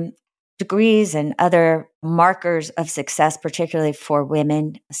time, degrees and other markers of success, particularly for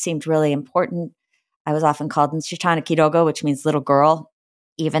women, seemed really important. I was often called Nshitana Kidogo, which means little girl,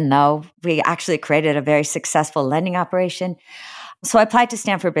 even though we actually created a very successful lending operation. So I applied to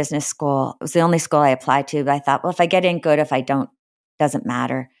Stanford Business School. It was the only school I applied to, but I thought, well, if I get in, good. If I don't, doesn't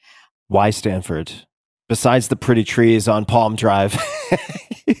matter. Why Stanford besides the pretty trees on Palm Drive?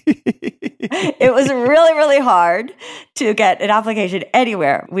 It was really, really hard to get an application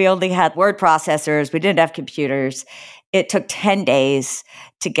anywhere. We only had word processors. We didn't have computers. It took 10 days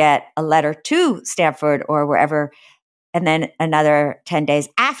to get a letter to Stanford or wherever, and then another 10 days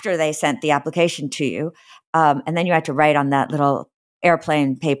after they sent the application to you. And then you had to write on that little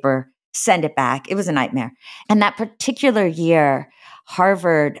airplane paper, send it back. It was a nightmare. And that particular year,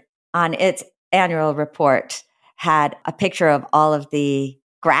 Harvard, on its annual report, had a picture of all of the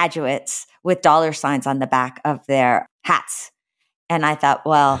graduates with dollar signs on the back of their hats. And I thought,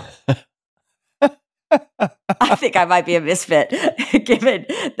 well, I think I might be a misfit, given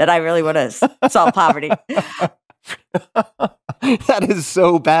that I really want to solve poverty. That is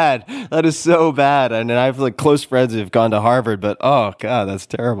so bad. That is so bad. And I have like close friends who've gone to Harvard, but oh God, that's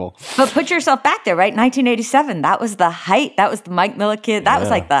terrible. But put yourself back there, right? 1987, that was the height. That was the Mike Millikan. That was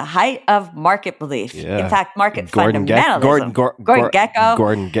like the height of market belief. Yeah. In fact, market fundamentalism. Gordon Gekko.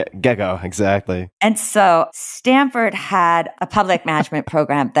 Gordon Gekko, exactly. And so Stanford had a public management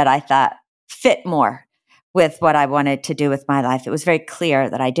program that I thought fit more with what I wanted to do with my life. It was very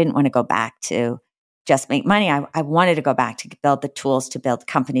clear that I didn't want to go back to just make money. I wanted to go back to build the tools to build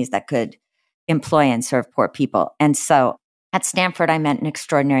companies that could employ and serve poor people. And so at Stanford, I met an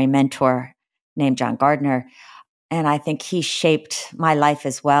extraordinary mentor named John Gardner. And I think he shaped my life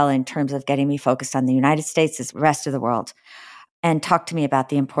as well in terms of getting me focused on the United States as the rest of the world, and talked to me about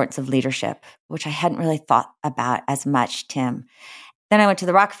the importance of leadership, which I hadn't really thought about as much, Tim. Then I went to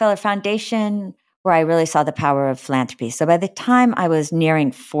the Rockefeller Foundation, where I really saw the power of philanthropy. So by the time I was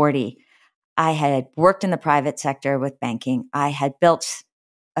nearing 40, I had worked in the private sector with banking. I had built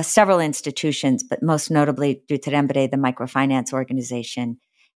several institutions, but most notably Dutrembre, the microfinance organization,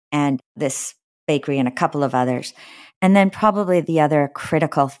 and this bakery and a couple of others. And then probably the other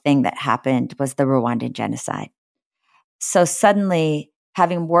critical thing that happened was the Rwandan genocide. So suddenly,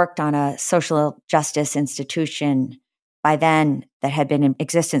 having worked on a social justice institution by then that had been in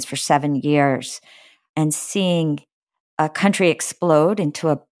existence for 7 years, and seeing a country explode into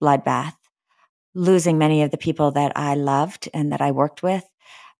a bloodbath, losing many of the people that I loved and that I worked with,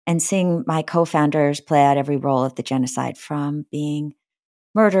 and seeing my co-founders play out every role of the genocide, from being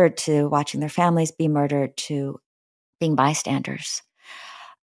murdered to watching their families be murdered to being bystanders.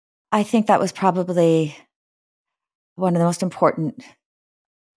 I think that was probably one of the most important,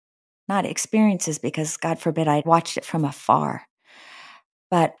 not experiences, because God forbid I watched it from afar,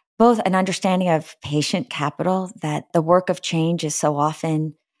 but both an understanding of patient capital, that the work of change is so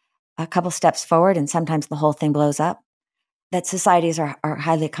often a couple steps forward and sometimes the whole thing blows up, that societies are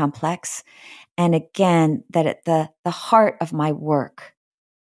highly complex. And again, that at the heart of my work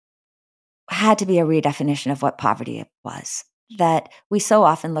had to be a redefinition of what poverty was. That we so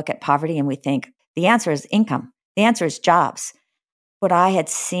often look at poverty and we think the answer is income. The answer is jobs. What I had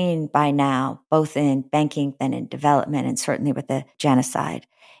seen by now, both in banking, then in development, and certainly with the genocide,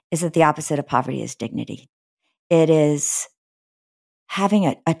 is that the opposite of poverty is dignity. It is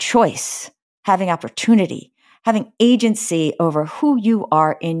having a choice, having opportunity, having agency over who you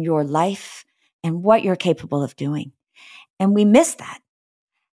are in your life and what you're capable of doing. And we miss that.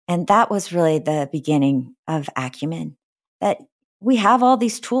 And that was really the beginning of Acumen, that we have all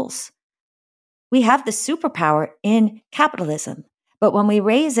these tools. We have the superpower in capitalism. But when we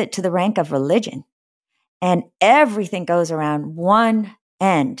raise it to the rank of religion and everything goes around one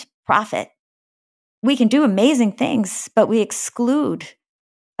end, profit, we can do amazing things, but we exclude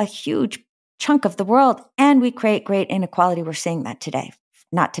a huge chunk of the world and we create great inequality. We're seeing that today,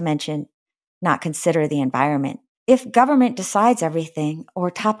 not to mention not consider the environment. If government decides everything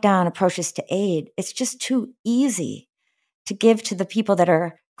or top-down approaches to aid, it's just too easy to give to the people that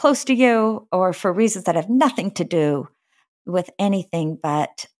are close to you or for reasons that have nothing to do with anything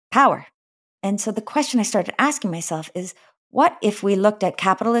but power. And so the question I started asking myself is, what if we looked at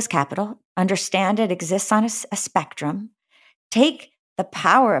capital as capital, understand it exists on a spectrum, take the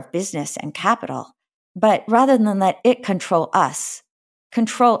power of business and capital, but rather than let it control us,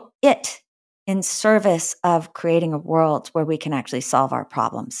 control it in service of creating a world where we can actually solve our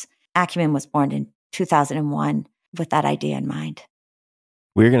problems. Acumen was born in 2001 with that idea in mind.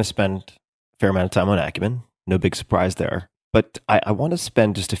 We're going to spend a fair amount of time on Acumen. No big surprise there. But I want to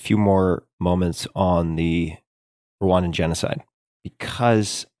spend just a few more moments on the Rwandan genocide,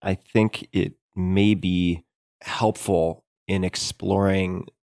 because I think it may be helpful in exploring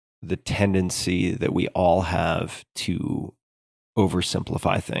the tendency that we all have to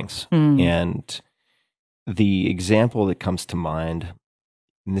oversimplify things. And the example that comes to mind,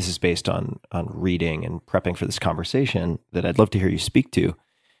 and this is based on reading and prepping for this conversation that I'd love to hear you speak to,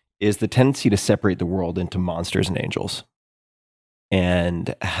 is the tendency to separate the world into monsters and angels,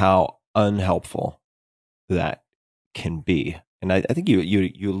 and how unhelpful that can be. And I think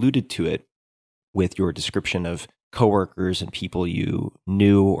you alluded to it with your description of coworkers and people you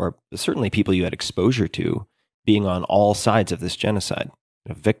knew, or certainly people you had exposure to, being on all sides of this genocide.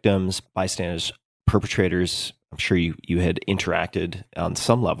 Victims, bystanders, perpetrators. I'm sure you had interacted on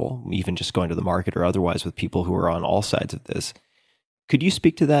some level, even just going to the market or otherwise, with people who are on all sides of this. Could you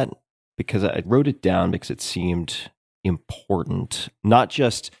speak to that? Because I wrote it down because it seemed important, not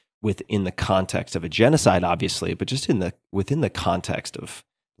just within the context of a genocide, obviously, but just within the context of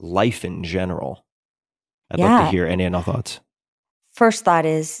life in general. I'd love to hear any of your thoughts. First thought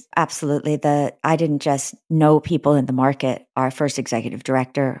is absolutely I didn't just know people in the market. Our first executive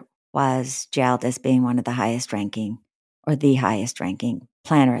director was jailed as being one of the highest ranking, or the highest ranking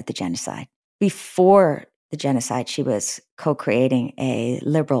planner at the genocide. Before the genocide, she was co-creating a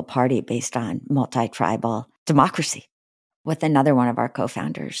liberal party based on multi-tribal democracy with another one of our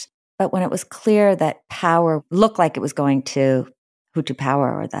co-founders. But when it was clear that power looked like it was going to Hutu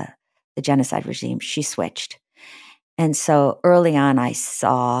power or the genocide regime, she switched. And so early on, I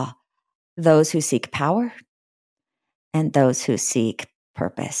saw those who seek power and those who seek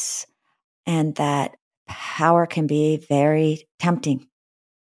purpose, and that power can be very tempting.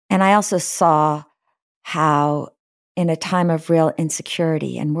 And I also saw how in a time of real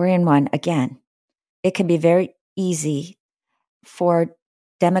insecurity, and we're in one again, it can be very easy for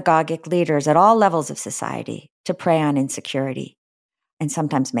demagogic leaders at all levels of society to prey on insecurity and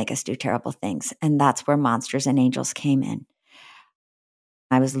sometimes make us do terrible things. And that's where monsters and angels came in.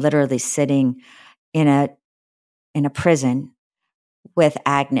 I was literally sitting in a prison with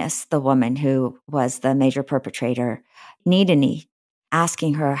Agnes, the woman who was the major perpetrator, knee to knee,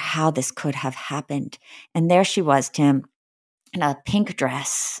 asking her how this could have happened. And there she was, Tim, in a pink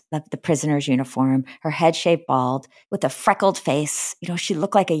dress, the prisoner's uniform, her head shaved bald, with a freckled face. You know, she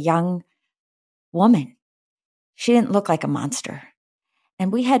looked like a young woman. She didn't look like a monster.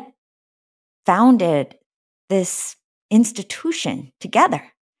 And we had founded this institution together.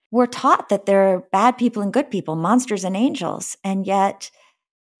 We're taught that there are bad people and good people, monsters and angels. And yet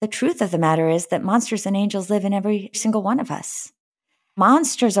the truth of the matter is that monsters and angels live in every single one of us.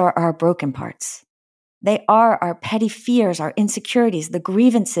 Monsters are our broken parts. They are our petty fears, our insecurities, the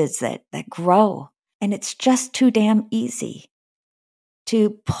grievances that grow. And it's just too damn easy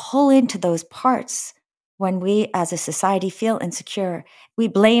to pull into those parts when we as a society feel insecure. We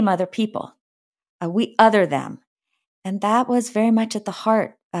blame other people. We other them. And that was very much at the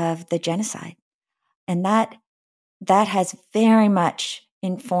heart of the genocide. And that has very much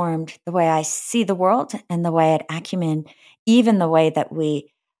informed the way I see the world and the way at Acumen, even the way that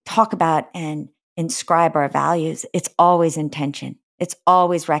we talk about and inscribe our values. It's always intention. It's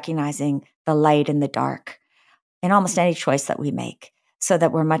always recognizing the light and the dark in almost any choice that we make, so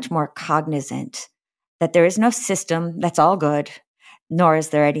that we're much more cognizant that there is no system that's all good, nor is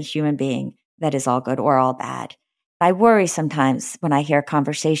there any human being that is all good or all bad. I worry sometimes when I hear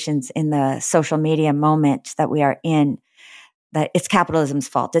conversations in the social media moment that we are in, that it's capitalism's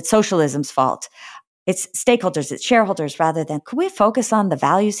fault, it's socialism's fault, it's stakeholders, it's shareholders, rather than, could we focus on the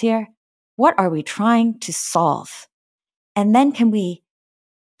values here? What are we trying to solve? And then can we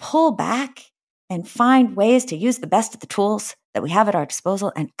pull back and find ways to use the best of the tools that we have at our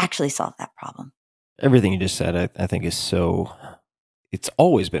disposal and actually solve that problem? Everything you just said, I think is so, it's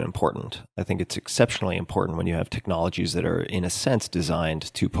always been important. I think it's exceptionally important when you have technologies that are, in a sense,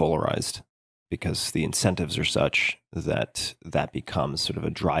 designed to polarized, because the incentives are such that that becomes sort of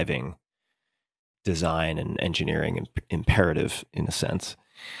a driving design and engineering imperative in a sense.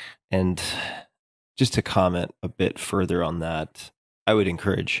 And just to comment a bit further on that, I would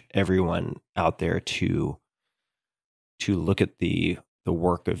encourage everyone out there to look at the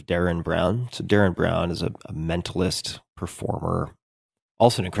work of Darren Brown. So Darren Brown is a mentalist, performer,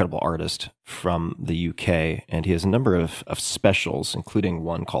 also an incredible artist from the UK, and he has a number of specials, including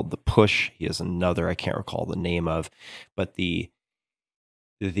one called The Push. He has another I can't recall the name of, but the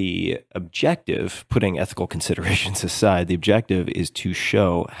objective, putting ethical considerations aside, the objective is to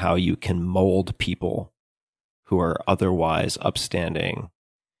show how you can mold people who are otherwise upstanding,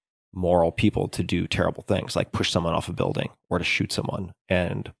 moral people to do terrible things, like push someone off a building or to shoot someone.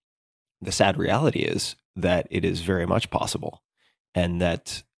 And the sad reality is that it is very much possible, and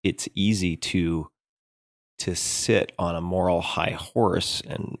that it's easy to sit on a moral high horse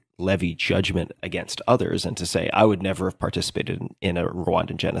and levy judgment against others, and to say, I would never have participated in a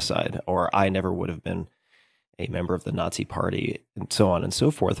Rwandan genocide, or I never would have been a member of the Nazi party, and so on and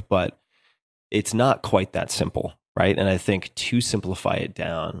so forth. But it's not quite that simple, right? And I think to simplify it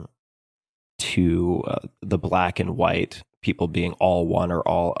down to the black and white, people being all one or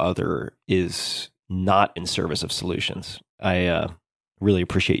all other is not in service of solutions. I really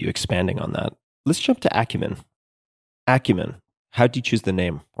appreciate you expanding on that. Let's jump to Acumen. Acumen, how did you choose the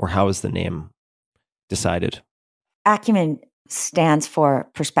name, or how is the name decided? Acumen stands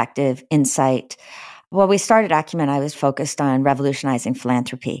for perspective, insight. When we started Acumen, I was focused on revolutionizing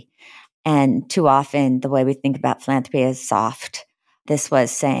philanthropy. And too often, the way we think about philanthropy is soft. This was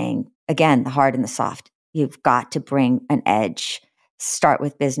saying, again, the hard and the soft. You've got to bring an edge. Start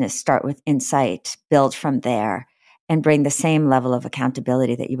with business, start with insight, build from there, and bring the same level of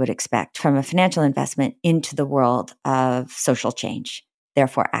accountability that you would expect from a financial investment into the world of social change.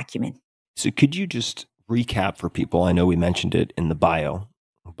 Therefore, Acumen. So could you just recap for people? I know we mentioned it in the bio,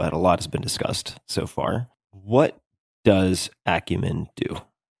 but a lot has been discussed so far. What does Acumen do?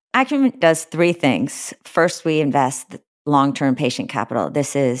 Acumen does three things. First, we invest long-term patient capital.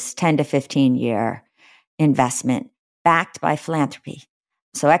 This is 10 to 15-year investment backed by philanthropy.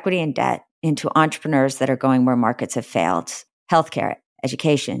 So equity and debt into entrepreneurs that are going where markets have failed: healthcare,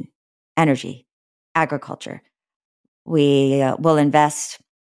 education, energy, agriculture. We will invest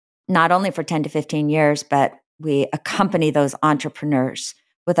not only for 10 to 15 years, but we accompany those entrepreneurs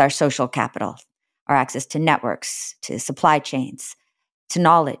with our social capital, our access to networks, to supply chains, to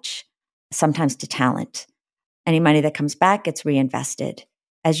knowledge, sometimes to talent. Any money that comes back gets reinvested.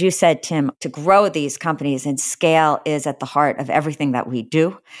 As you said, Tim, to grow these companies, and scale is at the heart of everything that we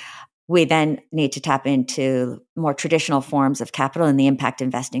do. We then need to tap into more traditional forms of capital in the impact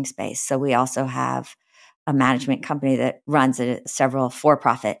investing space. So we also have a management company that runs several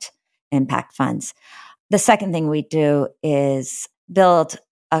for-profit impact funds. The second thing we do is build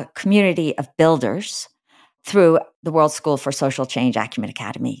a community of builders through the World School for Social Change, Acumen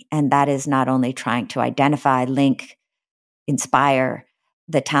Academy. And that is not only trying to identify, link, inspire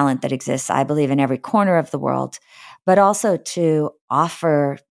the talent that exists, I believe, in every corner of the world, but also to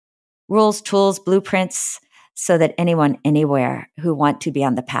offer rules, tools, blueprints, so that anyone, anywhere who want to be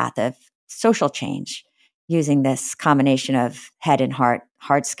on the path of social change, using this combination of head and heart,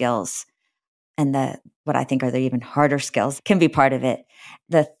 hard skills, and what I think are the even harder skills, can be part of it.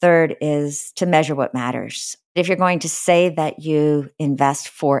 The third is to measure what matters. If you're going to say that you invest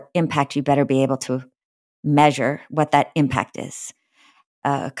for impact, you better be able to measure what that impact is.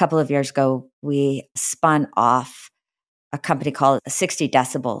 A couple of years ago, we spun off a company called 60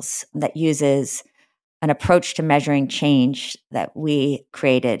 Decibels that uses an approach to measuring change that we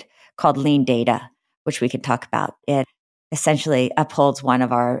created called lean data, which we could talk about. It essentially upholds one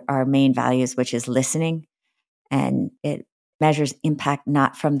of our main values, which is listening. And it measures impact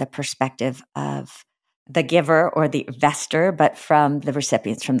not from the perspective of the giver or the investor, but from the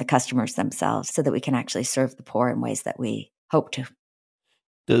recipients, from the customers themselves, so that we can actually serve the poor in ways that we hope to.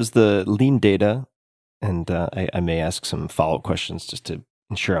 Does the lean data, and I may ask some follow-up questions just to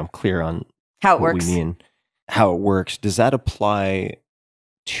ensure I'm clear on how it what works. we mean, how it works. Does that apply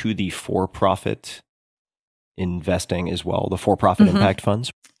to the for-profit investing as well, the for-profit impact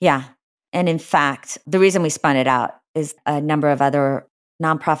funds? Yeah. And in fact, the reason we spun it out is a number of other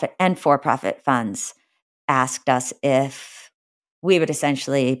nonprofit and for-profit funds asked us if we would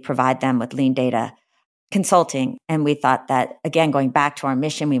essentially provide them with lean data consulting. And we thought that, again, going back to our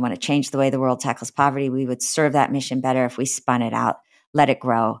mission, we want to change the way the world tackles poverty. We would serve that mission better if we spun it out, let it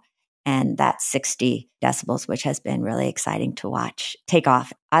grow. And that's 60 Decibels, which has been really exciting to watch take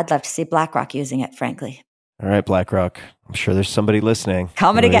off. I'd love to see BlackRock using it, frankly. All right, BlackRock. I'm sure there's somebody listening.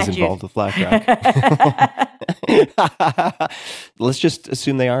 Coming to get you. Involved with BlackRock. Let's just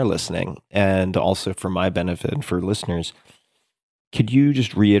assume they are listening. And also for my benefit and for listeners, could you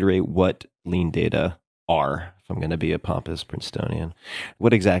just reiterate what lean data are, if I'm going to be a pompous Princetonian?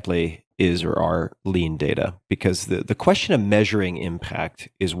 What exactly is or are lean data? Because the question of measuring impact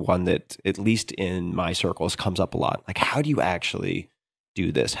is one that, at least in my circles, comes up a lot. Like, how do you actually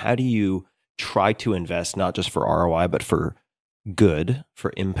do this? How do you try to invest not just for ROI, but for good,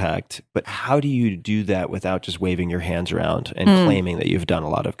 for impact? But how do you do that without just waving your hands around and claiming that you've done a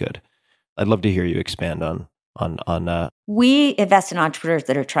lot of good? I'd love to hear you expand on. We invest in entrepreneurs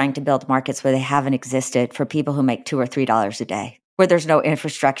that are trying to build markets where they haven't existed, for people who make $2 or $3 a day, where there's no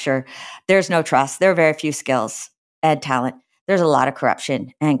infrastructure, there's no trust, there are very few skills and talent. There's a lot of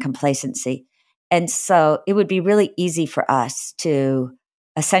corruption and complacency. And so it would be really easy for us to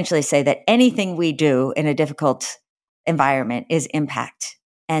essentially say that anything we do in a difficult environment is impact.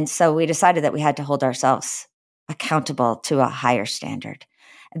 And so we decided that we had to hold ourselves accountable to a higher standard.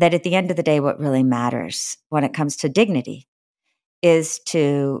 That at the end of the day, what really matters when it comes to dignity is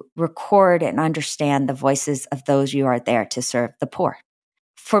to record and understand the voices of those you are there to serve, the poor.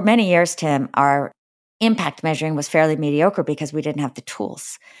 For many years, Tim, our impact measuring was fairly mediocre because we didn't have the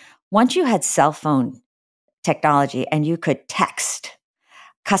tools. Once you had cell phone technology and you could text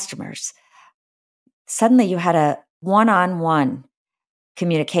customers, suddenly you had a one-on-one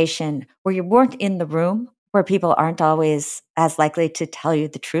communication where you weren't in the room, where people aren't always as likely to tell you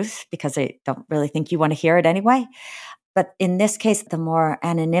the truth because they don't really think you want to hear it anyway. But in this case, the more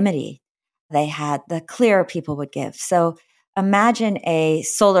anonymity they had, the clearer people would give. So imagine a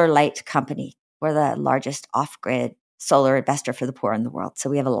solar light company. We're the largest off-grid solar investor for the poor in the world. So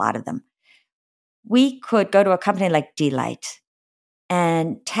we have a lot of them. We could go to a company like D-Light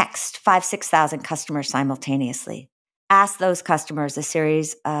and text 5,000-6,000 customers simultaneously. Ask those customers a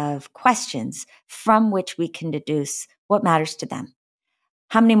series of questions from which we can deduce what matters to them.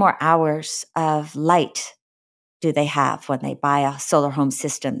 How many more hours of light do they have when they buy a solar home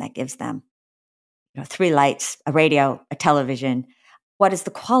system that gives them 3 lights, a radio, a television? What is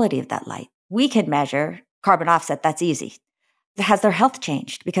the quality of that light? We can measure carbon offset. That's easy. Has their health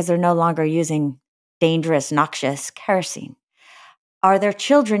changed because they're no longer using dangerous, noxious kerosene? Are their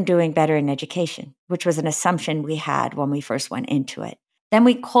children doing better in education, which was an assumption we had when we first went into it? Then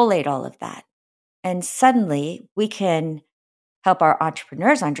we collate all of that. And suddenly we can help our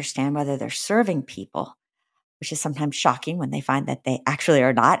entrepreneurs understand whether they're serving people, which is sometimes shocking when they find that they actually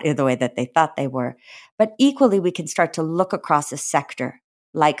are not in the way that they thought they were. But equally, we can start to look across a sector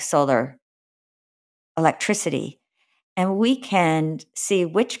like solar electricity, and we can see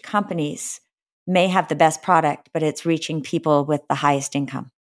which companies may have the best product, but it's reaching people with the highest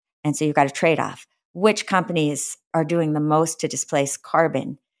income. And so you've got a trade-off. Which companies are doing the most to displace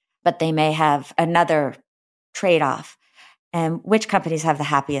carbon, but they may have another trade-off? And which companies have the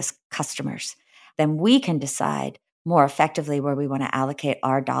happiest customers? Then we can decide more effectively where we want to allocate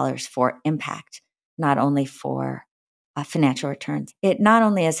our dollars for impact, not only for financial returns. It not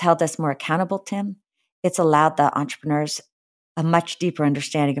only has held us more accountable, Tim, it's allowed the entrepreneurs a much deeper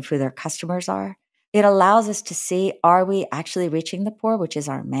understanding of who their customers are. It allows us to see, are we actually reaching the poor, which is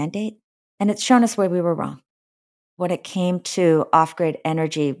our mandate? And it's shown us where we were wrong. When it came to off-grid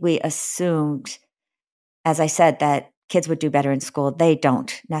energy, we assumed, as I said, that kids would do better in school. They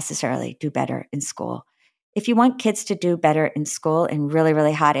don't necessarily do better in school. If you want kids to do better in school in really,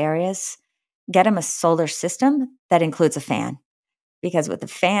 really hot areas, get them a solar system that includes a fan. Because with the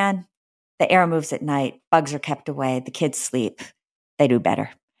fan, the air moves at night, bugs are kept away, the kids sleep, they do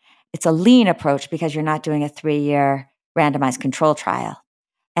better. It's a lean approach because you're not doing a 3-year randomized control trial.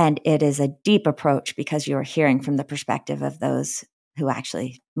 And it is a deep approach because you're hearing from the perspective of those who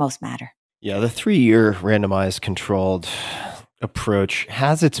actually most matter. Yeah, the 3-year randomized controlled approach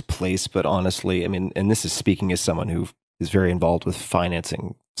has its place, but honestly, I mean, and this is speaking as someone who is very involved with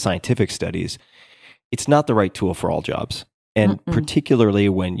financing scientific studies, it's not the right tool for all jobs. And particularly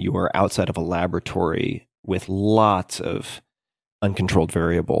when you are outside of a laboratory with lots of uncontrolled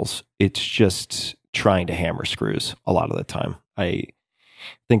variables, it's just trying to hammer screws a lot of the time. I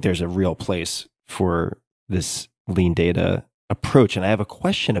think there's a real place for this lean data approach. And I have a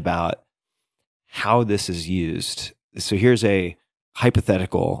question about how this is used. So here's a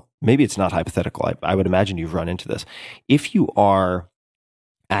hypothetical, maybe it's not hypothetical. I would imagine you've run into this. If you are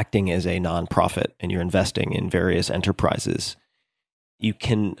acting as a nonprofit and you're investing in various enterprises, you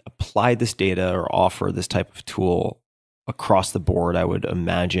can apply this data or offer this type of tool across the board, I would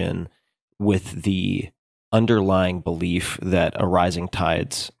imagine, with the underlying belief that a rising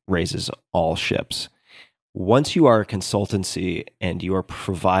tides raises all ships. Once you are a consultancy and you are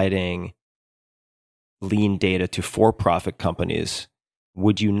providing lean data to for-profit companies,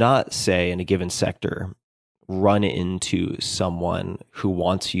 would you not say in a given sector, run into someone who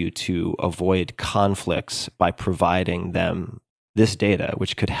wants you to avoid conflicts by providing them this data,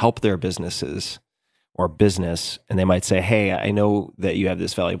 which could help their businesses or business? And they might say, hey, I know that you have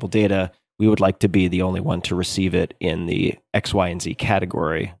this valuable data. We would like to be the only one to receive it in the X, Y, and Z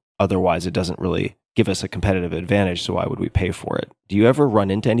category. Otherwise, it doesn't really give us a competitive advantage. So why would we pay for it? Do you ever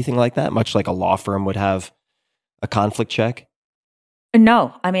run into anything like that? Much like a law firm would have a conflict check?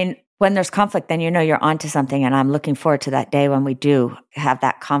 No, I mean, when there's conflict, then you know you're onto something. And I'm looking forward to that day when we do have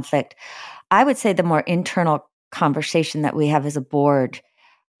that conflict. I would say the more internal conversation that we have as a board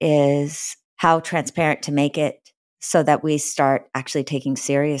is how transparent to make it so that we start actually taking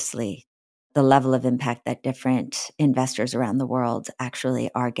seriously the level of impact that different investors around the world actually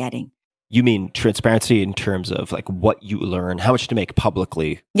are getting. You mean transparency in terms of like what you learn, how much to make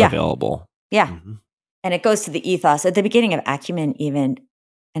publicly available? Yeah. Mm-hmm. And it goes to the ethos. At the beginning of Acumen, even,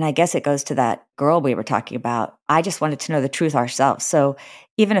 And I guess it goes to that girl we were talking about. I just wanted to know the truth ourselves. So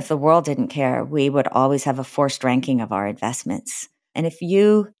even if the world didn't care, we would always have a forced ranking of our investments. And if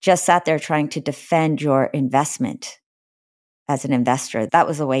you just sat there trying to defend your investment as an investor, that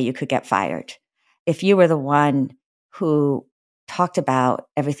was the way you could get fired. If you were the one who talked about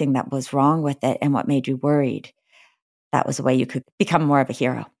everything that was wrong with it and what made you worried, that was the way you could become more of a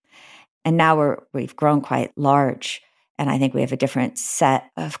hero. And now we've grown quite large. And I think we have a different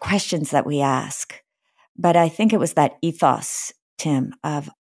set of questions that we ask. But I think it was that ethos, Tim, of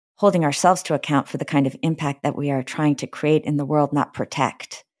holding ourselves to account for the kind of impact that we are trying to create in the world, not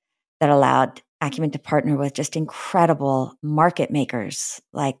protect, that allowed Acumen to partner with just incredible market makers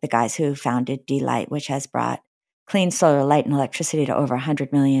like the guys who founded D-Light, which has brought clean solar, light, and electricity to over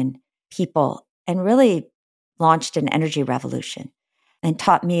 100 million people and really launched an energy revolution. And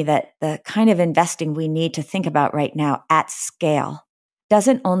taught me that the kind of investing we need to think about right now at scale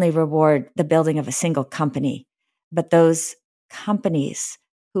doesn't only reward the building of a single company, but those companies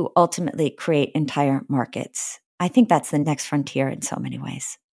who ultimately create entire markets. I think that's the next frontier in so many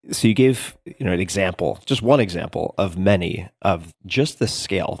ways. So you gave, an example, just one example of many of just the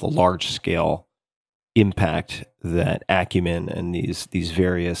scale, the large scale impact that Acumen and these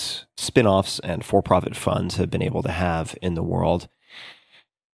various spin-offs and for-profit funds have been able to have in the world.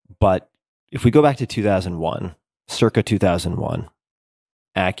 But if we go back to 2001, circa 2001,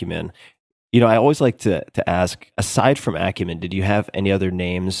 Acumen, I always like to ask, aside from Acumen, did you have any other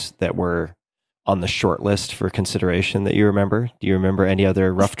names that were on the short list for consideration that you remember? Do you remember any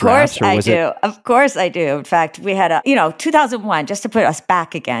other rough drafts? Of course I do. In fact, we had 2001, just to put us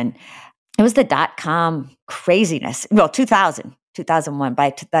back again, it was the .com craziness. Well, 2001. By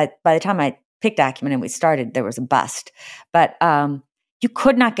the time I picked Acumen and we started, there was a bust. But you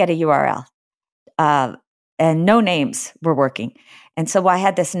could not get a URL, and no names were working. And so I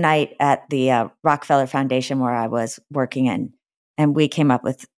had this night at the Rockefeller Foundation where I was working in, and we came up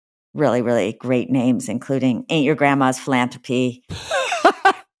with really, really great names, including Ain't Your Grandma's Philanthropy.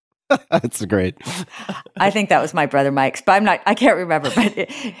 That's great. I think that was my brother Mike's, but I can't remember. But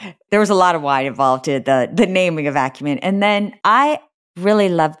there was a lot of wine involved in the naming of Acumen. And then I really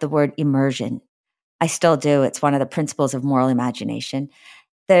loved the word immersion. I still do. It's one of the principles of moral imagination.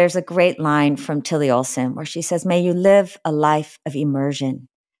 There's a great line from Tilly Olson where she says, "May you live a life of immersion."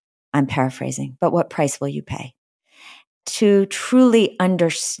 I'm paraphrasing, but what price will you pay? To truly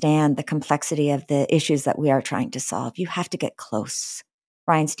understand the complexity of the issues that we are trying to solve, you have to get close.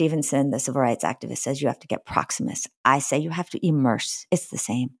 Brian Stevenson, the civil rights activist, says you have to get proximus. I say you have to immerse. It's the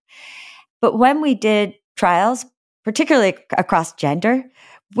same. But when we did trials, particularly across gender,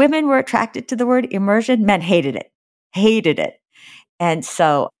 women were attracted to the word immersion. Men hated it. And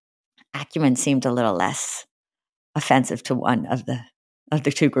so Acumen seemed a little less offensive to one of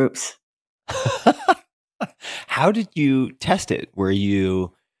the two groups. How did you test it? Were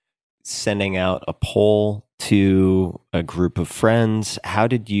you sending out a poll to a group of friends? How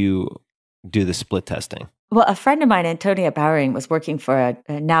did you do the split testing? Well, a friend of mine, Antonia Bowering, was working for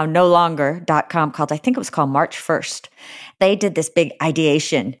a now no longer .com called, I think it was called March 1st. They did this big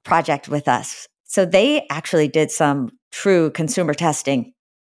ideation project with us. So they actually did some true consumer testing.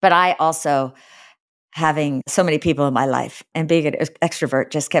 But I also, having so many people in my life and being an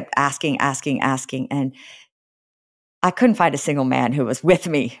extrovert, just kept asking. And I couldn't find a single man who was with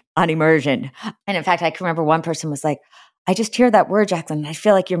me on immersion. And in fact, I can remember one person was like, "I just hear that word, Jacqueline, and I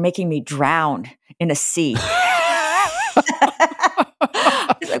feel like you're making me drown in a sea."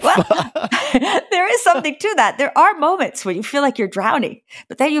 It's like, well, there is something to that. There are moments where you feel like you're drowning,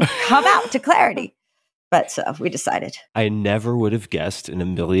 but then you come out to clarity. But so we decided. I never would have guessed in a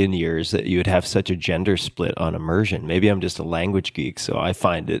million years that you would have such a gender split on immersion. Maybe I'm just a language geek, so I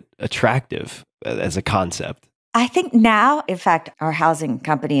find it attractive as a concept. I think now, in fact, our housing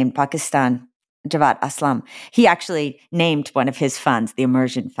company in Pakistan, Javad Aslam, he actually named one of his funds the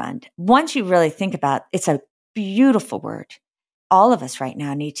Immersion Fund. Once you really think about it, it's a beautiful word. All of us right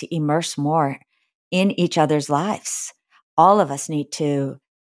now need to immerse more in each other's lives. All of us need to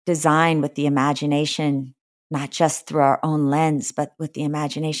design with the imagination, not just through our own lens, but with the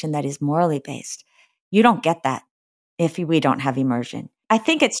imagination that is morally based. You don't get that if we don't have immersion. I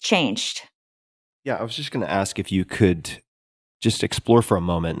think it's changed. Yeah, I was just going to ask if you could just explore for a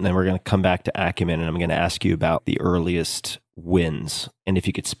moment, and then we're going to come back to Acumen, and I'm going to ask you about the earliest wins, and if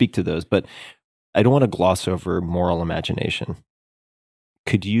you could speak to those. But I don't want to gloss over moral imagination.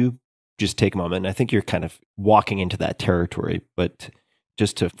 Could you just take a moment? And I think you're kind of walking into that territory, but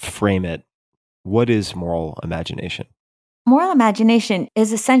just to frame it, what is moral imagination? Moral imagination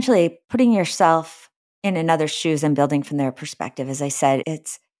is essentially putting yourself in another's shoes and building from their perspective. As I said,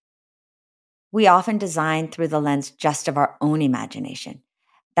 it's we often design through the lens just of our own imagination.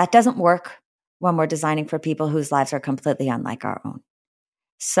 That doesn't work when we're designing for people whose lives are completely unlike our own.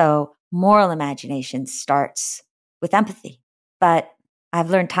 So moral imagination starts with empathy. But I've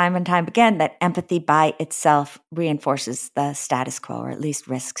learned time and time again that empathy by itself reinforces the status quo, or at least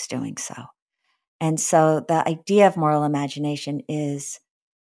risks doing so. And so the idea of moral imagination is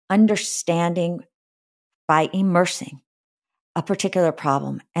understanding by immersing a particular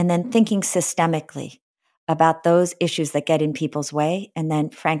problem and then thinking systemically about those issues that get in people's way, and then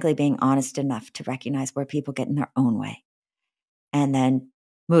frankly being honest enough to recognize where people get in their own way, and then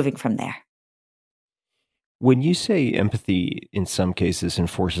moving from there. When you say empathy in some cases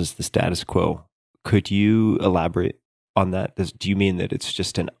enforces the status quo, could you elaborate on that? Do you mean that it's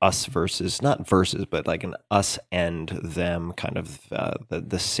just an us versus, not versus, but like an us and them kind of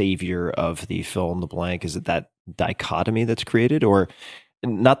the savior of the fill in the blank? Is it that dichotomy that's created? Or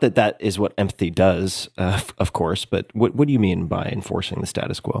not that that is what empathy does, of course, but what do you mean by enforcing the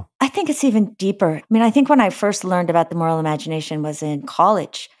status quo? I think it's even deeper. I mean, I think when I first learned about the moral imagination was in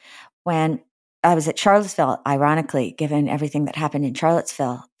college, when I was at Charlottesville, ironically, given everything that happened in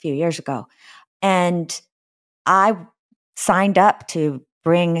Charlottesville a few years ago. And I signed up to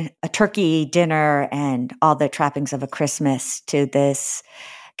bring a turkey dinner and all the trappings of a Christmas to this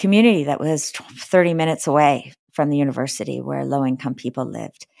community that was 30 minutes away from the university where low-income people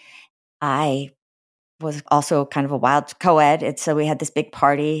lived. I was also kind of a wild co-ed, and so we had this big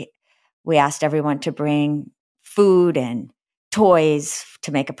party. We asked everyone to bring food and toys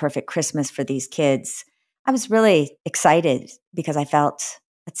to make a perfect Christmas for these kids. I was really excited because I felt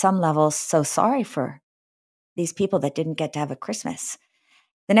at some level so sorry for these people that didn't get to have a Christmas.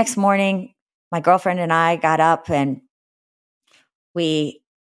 The next morning, my girlfriend and I got up and we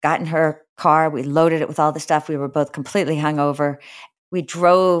got in her car. We loaded it with all the stuff. We were both completely hungover. We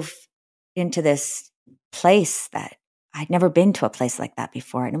drove into this place that I'd never been to a place like that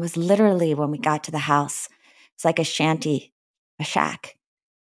before. And it was literally, when we got to the house, it's like a shanty, a shack.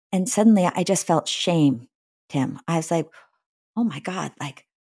 And suddenly I just felt shame, Tim. I was like, oh my God, like,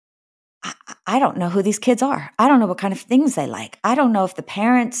 I don't know who these kids are. I don't know what kind of things they like. I don't know if the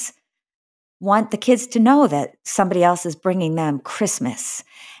parents want the kids to know that somebody else is bringing them Christmas.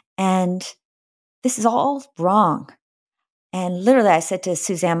 And this is all wrong. And literally I said to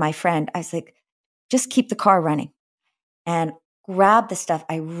Suzanne, my friend, I was like, just keep the car running. And grabbed the stuff.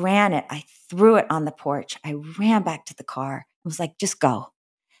 I ran it. I threw it on the porch. I ran back to the car. I was like, just go.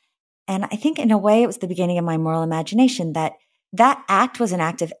 And I think in a way it was the beginning of my moral imagination, that act was an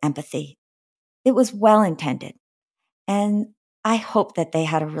act of empathy. It was well-intended. And I hope that they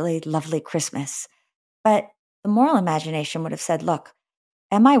had a really lovely Christmas. But the moral imagination would have said, look,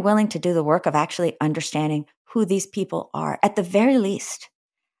 am I willing to do the work of actually understanding who these people are, at the very least,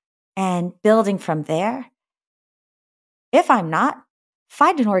 and building from there? If I'm not,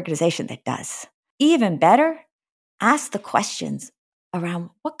 find an organization that does. Even better, ask the questions around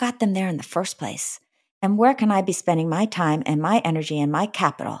what got them there in the first place, and where can I be spending my time and my energy and my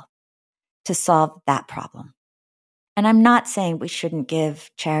capital to solve that problem. And I'm not saying we shouldn't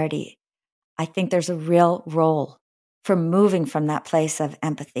give charity. I think there's a real role for moving from that place of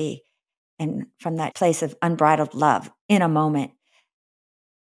empathy and from that place of unbridled love in a moment.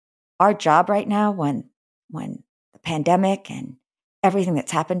 Our job right now, when the pandemic and everything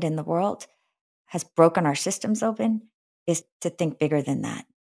that's happened in the world has broken our systems open, is to think bigger than that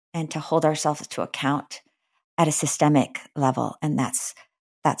and to hold ourselves to account at a systemic level. And that's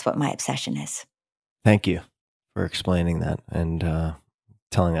what my obsession is. Thank you for explaining that and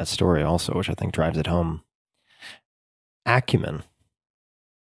telling that story also, which I think drives it home. Acumen.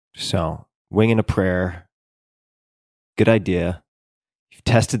 So, winging a prayer. Good idea. You've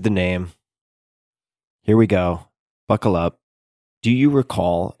tested the name. Here we go. Buckle up. Do you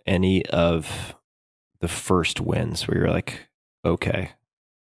recall any of the first wins where you're like, okay,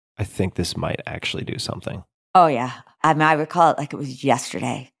 I think this might actually do something? Oh, yeah. I mean, I recall it like it was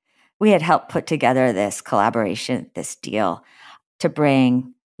yesterday. We had helped put together this collaboration, this deal to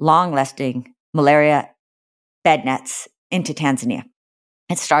bring long-lasting malaria bed nets into Tanzania.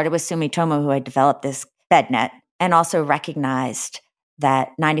 It started with Sumitomo, who had developed this bed net and also recognized that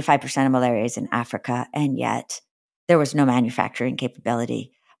 95% of malaria is in Africa, and yet there was no manufacturing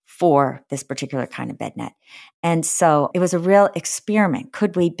capability for this particular kind of bed net. And so it was a real experiment.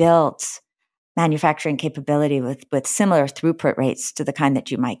 Could we build manufacturing capability with similar throughput rates to the kind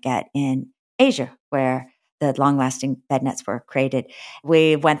that you might get in Asia, where the long-lasting bed nets were created?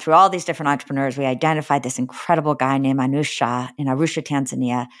 We went through all these different entrepreneurs. We identified this incredible guy named Anush Shah in Arusha,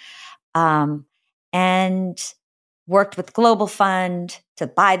 Tanzania, and worked with Global Fund to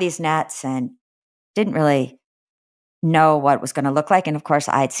buy these nets and didn't really know what it was going to look like. And of course,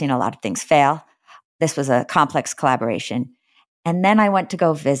 I'd seen a lot of things fail. This was a complex collaboration. And then I went to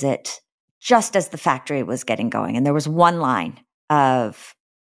go visit just as the factory was getting going. And there was one line of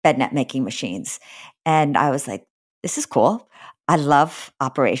bed net making machines. And I was like, this is cool. I love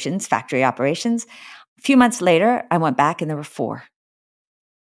operations, factory operations. A few months later, I went back and there were 4. A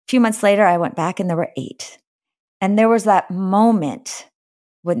few months later, I went back and there were 8. And there was that moment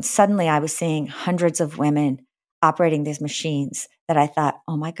when suddenly I was seeing hundreds of women operating these machines that I thought,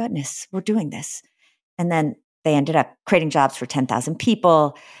 oh my goodness, we're doing this. And then they ended up creating jobs for 10,000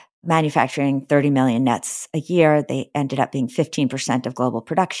 people, manufacturing 30 million nets a year. They ended up being 15% of global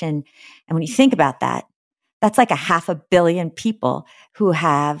production. And when you think about that, that's like 500 million people who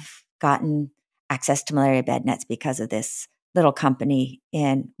have gotten access to malaria bed nets because of this little company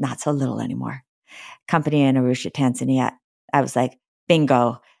in, not so little anymore, company in Arusha, Tanzania. I was like,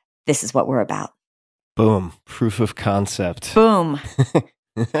 bingo, this is what we're about. Boom. Proof of concept. Boom.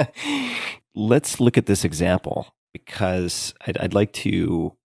 Let's look at this example because I'd like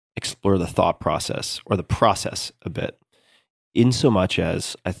to explore the thought process or the process a bit, in so much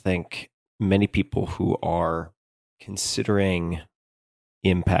as I think many people who are considering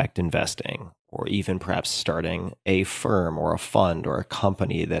impact investing or even perhaps starting a firm or a fund or a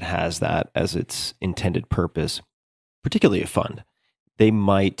company that has that as its intended purpose, particularly a fund, they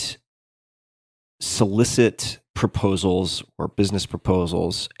might solicit proposals or business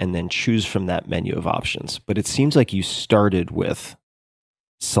proposals and then choose from that menu of options. But it seems like you started with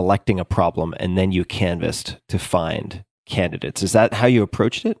selecting a problem and then you canvassed to find candidates. Is that how you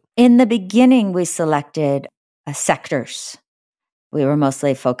approached it? In the beginning, we selected sectors. We were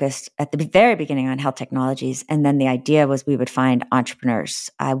mostly focused at the very beginning on health technologies. And then the idea was we would find entrepreneurs.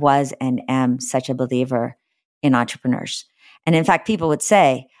 I was and am such a believer in entrepreneurs. And in fact, people would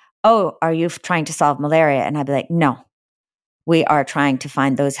say, oh, are you trying to solve malaria? And I'd be like, no, we are trying to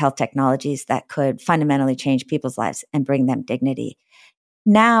find those health technologies that could fundamentally change people's lives and bring them dignity.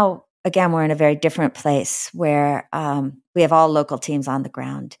 Now, again, we're in a very different place where we have all local teams on the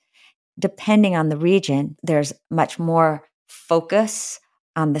ground. Depending on the region, there's much more focus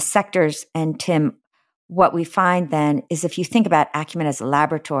on the sectors. And Tim, what we find then is if you think about Acumen as a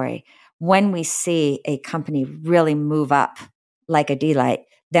laboratory, when we see a company really move up like a D-Light,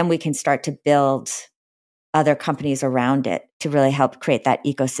 then we can start to build other companies around it to really help create that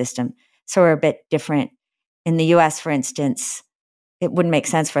ecosystem. So we're a bit different. In the US, for instance, it wouldn't make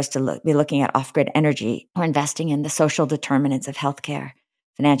sense for us to be looking at off-grid energy or investing in the social determinants of healthcare,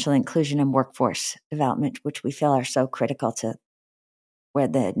 financial inclusion, and workforce development, which we feel are so critical to where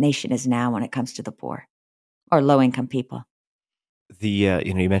the nation is now when it comes to the poor or low-income people.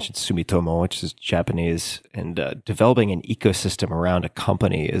 You mentioned Sumitomo, which is Japanese, and developing an ecosystem around a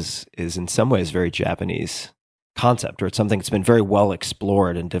company is in some ways very Japanese concept, or it's something that's been very well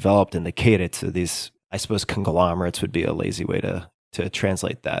explored and developed and catered to these, I suppose, conglomerates would be a lazy way to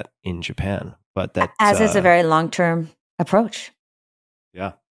translate that in Japan. But that as is a very long-term approach.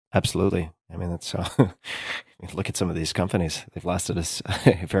 Yeah, absolutely. I mean, that's look at some of these companies. They've lasted us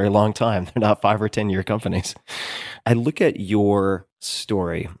a very long time. They're not 5 or 10 year companies. I look at your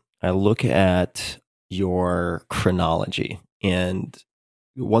story. I look at your chronology. And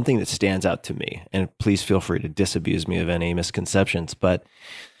one thing that stands out to me, and please feel free to disabuse me of any misconceptions, but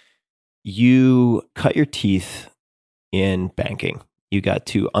you cut your teeth in banking. You got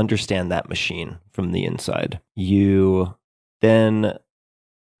to understand that machine from the inside. You then,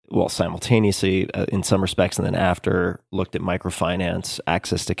 simultaneously, in some respects, and then after, looked at microfinance,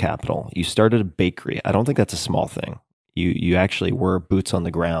 access to capital. You started a bakery. I don't think that's a small thing. You actually were boots on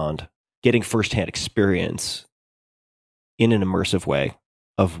the ground, getting firsthand experience in an immersive way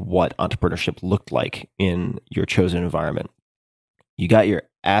of what entrepreneurship looked like in your chosen environment. You got your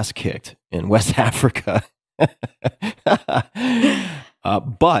ass kicked in West Africa.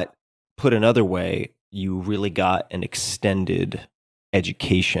 But put another way, you really got an extended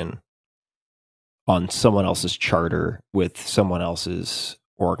education on someone else's charter with someone else's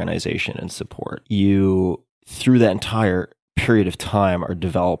organization and support. You, through that entire period of time, are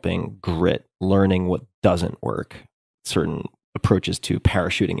developing grit, learning what doesn't work, certain approaches to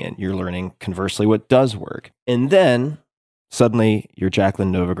parachuting in. You're learning, conversely, what does work. And then suddenly you're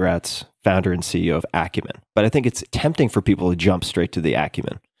Jacqueline Novogratz, founder and CEO of Acumen. But I think it's tempting for people to jump straight to the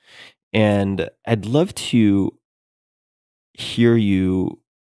Acumen. And I'd love to hear you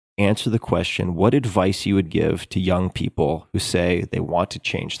answer the question, what advice you would give to young people who say they want to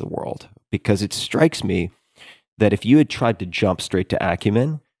change the world? Because it strikes me that if you had tried to jump straight to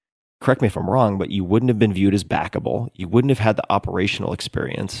Acumen, correct me if I'm wrong, but you wouldn't have been viewed as backable. You wouldn't have had the operational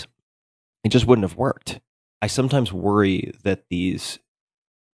experience. it just wouldn't have worked. I sometimes worry that these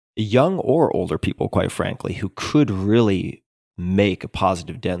young or older people, quite frankly, who could really make a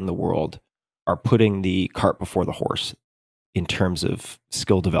positive dent in the world are putting the cart before the horse in terms of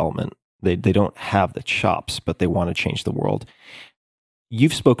skill development. They don't have the chops, but they want to change the world.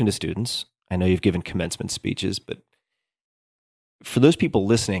 You've spoken to students. I know you've given commencement speeches, but for those people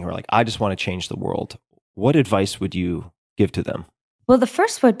listening who are like, I just want to change the world, what advice would you give to them? Well, the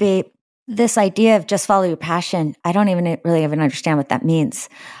first would be this idea of just follow your passion. I don't really even understand what that means.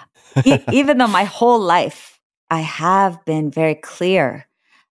 Even though my whole life, I have been very clear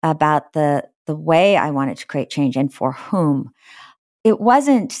about the way I wanted to create change and for whom. It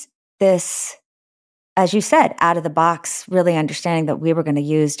wasn't this, as you said, out of the box, really understanding that we were going to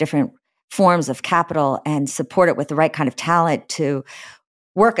use different forms of capital and support it with the right kind of talent to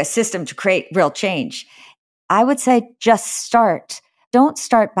work a system to create real change. I would say just start. Don't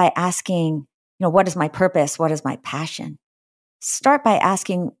start by asking, what is my purpose? What is my passion? Start by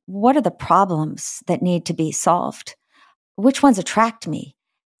asking, what are the problems that need to be solved? Which ones attract me?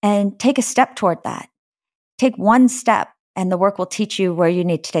 And take a step toward that. Take one step, and the work will teach you where you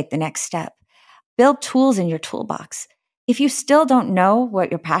need to take the next step. Build tools in your toolbox. If you still don't know what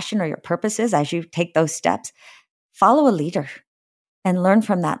your passion or your purpose is as you take those steps, follow a leader and learn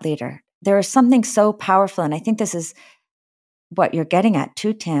from that leader. There is something so powerful, and I think this is what you're getting at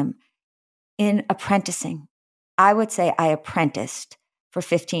too, Tim, in apprenticing. I would say I apprenticed for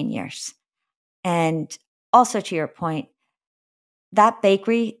 15 years. And also to your point, that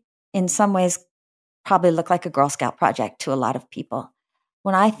bakery in some ways probably looked like a Girl Scout project to a lot of people.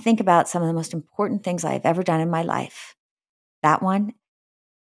 When I think about some of the most important things I've ever done in my life, that one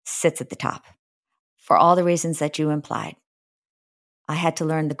sits at the top for all the reasons that you implied. I had to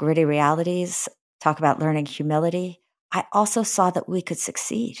learn the gritty realities, talk about learning humility. I also saw that we could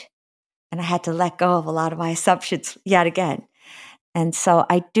succeed. And I had to let go of a lot of my assumptions yet again. And so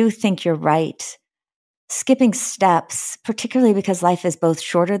I do think you're right. Skipping steps, particularly because life is both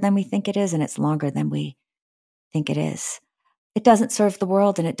shorter than we think it is and it's longer than we think it is. It doesn't serve the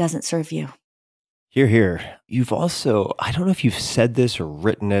world and it doesn't serve you. Hear, hear. You've also, I don't know if you've said this or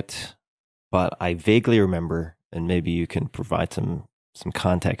written it, but I vaguely remember, and maybe you can provide some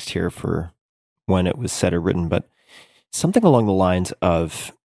context here for when it was said or written, but something along the lines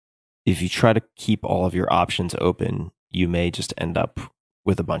of, if you try to keep all of your options open, you may just end up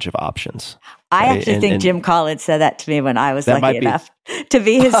with a bunch of options. I actually think Jim Collins said that to me when I was lucky enough to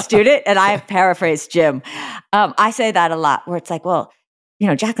be his student, and I paraphrased Jim. I say that a lot, where it's like, well,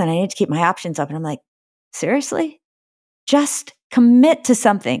 Jacqueline, I need to keep my options open. I'm like, seriously? Just commit to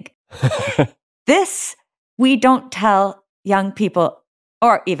something. This, we don't tell young people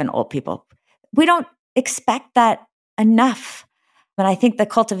or even old people. We don't expect that enough. But I think the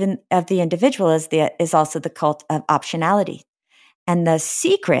cult of the individual is also the cult of optionality. And the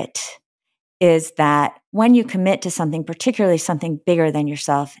secret is that when you commit to something, particularly something bigger than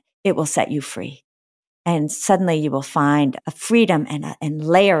yourself, it will set you free. And suddenly you will find a freedom and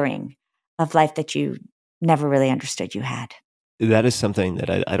layering of life that you never really understood you had. That is something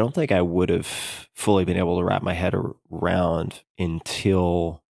that I don't think I would have fully been able to wrap my head around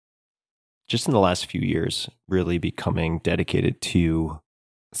until just in the last few years, really becoming dedicated to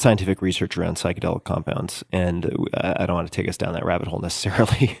scientific research around psychedelic compounds. And I don't want to take us down that rabbit hole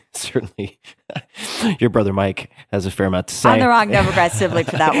necessarily. Certainly, your brother Mike has a fair amount to say. I'm the wrong Novogratz sibling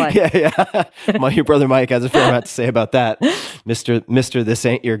for that one. Yeah. Your brother Mike has a fair amount to say about that. Mr. This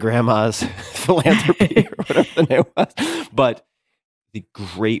Ain't Your Grandma's Philanthropy, or whatever the name was. But the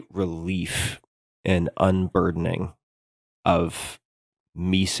great relief and unburdening of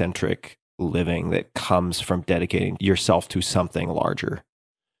me-centric living that comes from dedicating yourself to something larger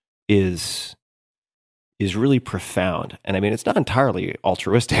is really profound. And I mean, it's not entirely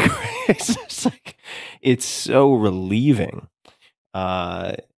altruistic. Right? It's like, it's so relieving.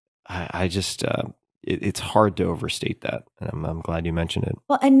 It's hard to overstate that. And I'm glad you mentioned it.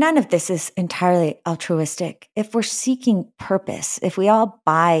 Well, and none of this is entirely altruistic. If we're seeking purpose, if we all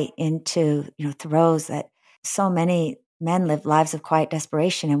buy into, throes that so many men live lives of quiet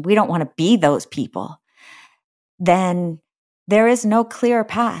desperation, and we don't want to be those people, then there is no clearer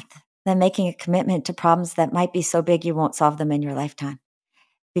path than making a commitment to problems that might be so big you won't solve them in your lifetime.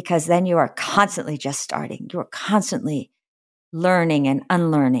 Because then you are constantly just starting. You are constantly learning and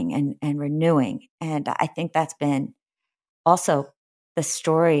unlearning and renewing. And I think that's been also the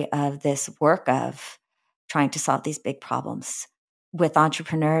story of this work of trying to solve these big problems with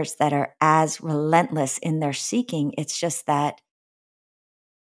entrepreneurs that are as relentless in their seeking. It's just that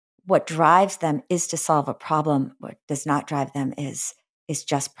what drives them is to solve a problem. What does not drive them is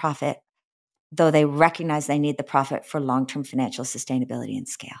just profit though they recognize they need the profit for long-term financial sustainability and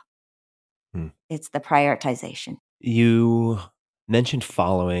scale. It's the prioritization. You mentioned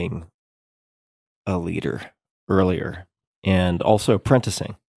following a leader earlier and also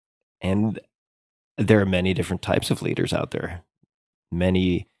apprenticing. And there are many different types of leaders out there.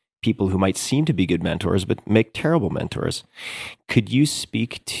 Many people who might seem to be good mentors, but make terrible mentors. Could you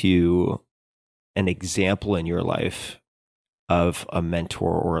speak to an example in your life of a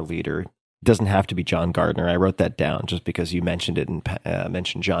mentor or a leader? It doesn't have to be John Gardner. I wrote that down just because you mentioned it and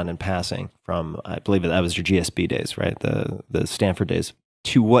mentioned John in passing from, I believe that was your GSB days, right? The Stanford days.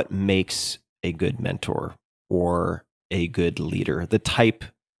 To what makes a good mentor or a good leader, the type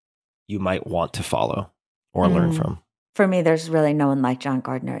you might want to follow or learn from? For me, there's really no one like John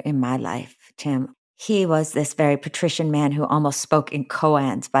Gardner in my life, Tim. He was this very patrician man who almost spoke in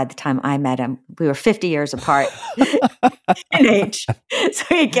koans by the time I met him. We were 50 years apart in age. So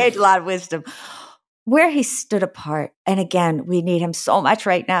he gained a lot of wisdom. Where he stood apart, and again, we need him so much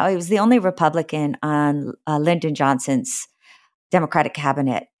right now. He was the only Republican on Lyndon Johnson's Democratic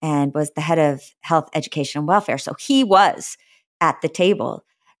cabinet and was the head of health, education, and welfare. So he was at the table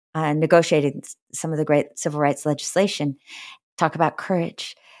negotiating some of the great civil rights legislation. Talk about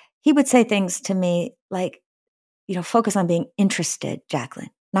courage. He would say things to me like, focus on being interested, Jacqueline,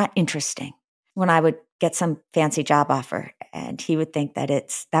 not interesting. When I would get some fancy job offer, and he would think that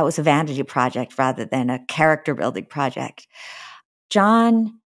that was a vanity project rather than a character building project.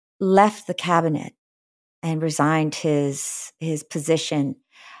 John left the cabinet and resigned his position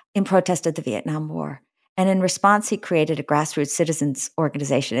in protest of the Vietnam War. And in response, he created a grassroots citizens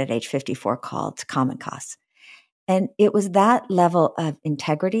organization at age 54 called Common Cause. And it was that level of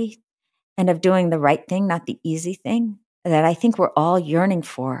integrity and of doing the right thing, not the easy thing, that I think we're all yearning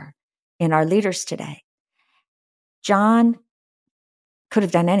for in our leaders today. John could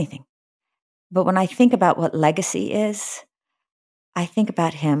have done anything. But when I think about what legacy is, I think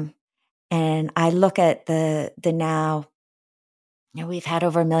about him and I look at the now, we've had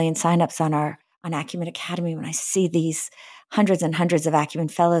over 1 million signups on Acumen Academy. When I see these hundreds and hundreds of Acumen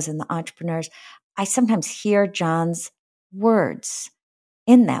fellows and the entrepreneurs, I sometimes hear John's words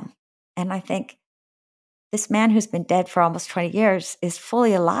in them. And I think this man who's been dead for almost 20 years is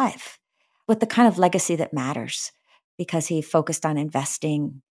fully alive with the kind of legacy that matters because he focused on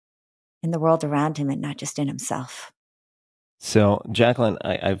investing in the world around him and not just in himself. So, Jacqueline,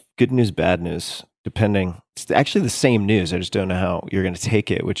 I have good news, bad news, depending. It's actually the same news. I just don't know how you're going to take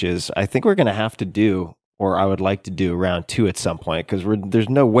it, which is I think we're going to have to do, or I would like to do, round 2 at some point, because there's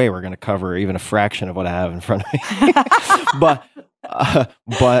no way we're going to cover even a fraction of what I have in front of me. but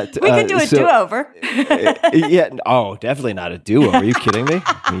we can do a do-over. Yeah. Oh, definitely not a do-over. Are you kidding me?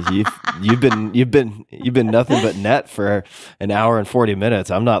 You've been nothing but net for an hour and 40 minutes.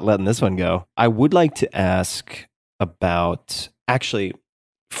 I'm not letting this one go. I would like to ask about, actually,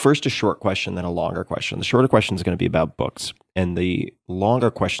 first a short question, then a longer question. The shorter question is going to be about books, and the longer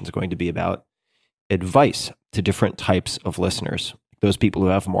question is going to be about advice to different types of listeners. Those people who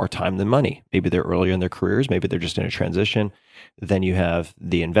have more time than money. Maybe they're earlier in their careers. Maybe they're just in a transition. Then you have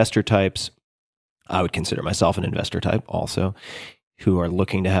the investor types. I would consider myself an investor type also, who are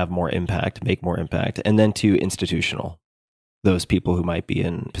looking to have more impact, make more impact. And then to institutional, those people who might be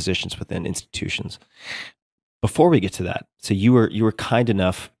in positions within institutions. Before we get to that, so you were kind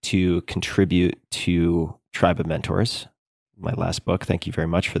enough to contribute to Tribe of Mentors, my last book. Thank you very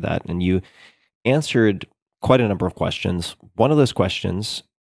much for that. And you answered quite a number of questions. One of those questions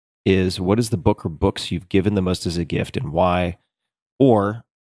is, what is the book or books you've given the most as a gift and why? Or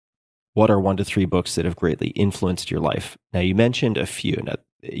what are 1 to 3 books that have greatly influenced your life? Now, you mentioned a few. Now,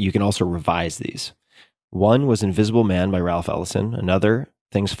 you can also revise these. One was Invisible Man by Ralph Ellison. Another,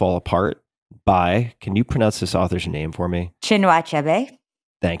 Things Fall Apart by, can you pronounce this author's name for me? Chinua Achebe.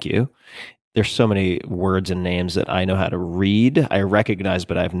 Thank you. There's so many words and names that I know how to read. I recognize,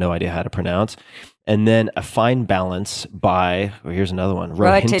 but I have no idea how to pronounce. And then A Fine Balance by, here's another one,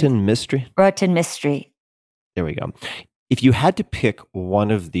 Rohinton Mistry. Rohinton Mistry. There we go. If you had to pick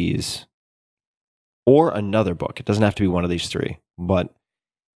one of these or another book, it doesn't have to be one of these 3, but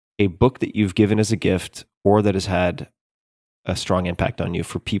a book that you've given as a gift or that has had a strong impact on you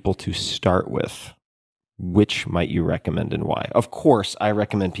for people to start with, which might you recommend and why? Of course, I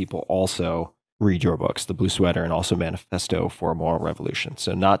recommend people also read your books, The Blue Sweater and also Manifesto for a Moral Revolution.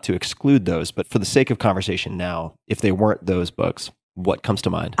 So not to exclude those, but for the sake of conversation now, if they weren't those books, what comes to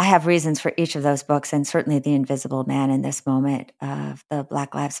mind? I have reasons for each of those books, and certainly The Invisible Man in this moment of the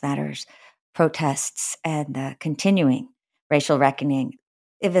Black Lives Matters protests and the continuing racial reckoning.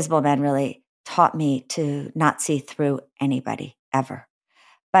 Invisible Man really taught me to not see through anybody ever.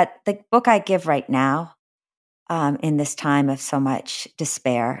 But the book I give right now, in this time of so much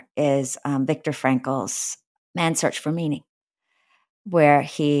despair, is Viktor Frankl's Man's Search for Meaning, where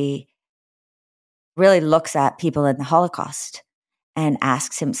he really looks at people in the Holocaust and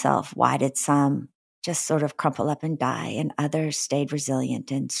asks himself, why did some just sort of crumple up and die and others stayed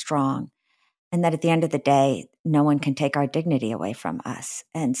resilient and strong? And that at the end of the day, no one can take our dignity away from us.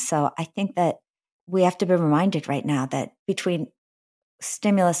 And so I think that we have to be reminded right now that between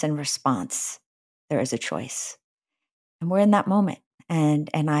stimulus and response, there is a choice. And we're in that moment. And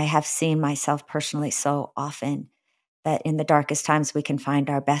I have seen myself personally so often that in the darkest times, we can find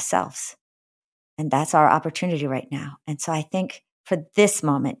our best selves. And that's our opportunity right now. And so I think for this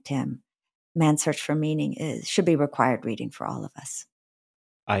moment, Tim, Man's Search for Meaning should be required reading for all of us.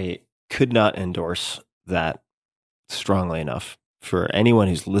 I could not endorse that strongly enough for anyone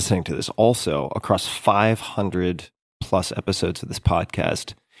who's listening to this. Also, across 500 plus episodes of this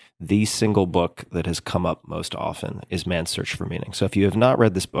podcast, the single book that has come up most often is Man's Search for Meaning. So if you have not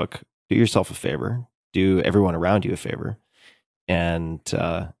read this book, do yourself a favor, do everyone around you a favor, and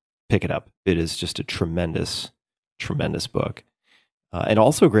pick it up. It is just a tremendous, tremendous book. And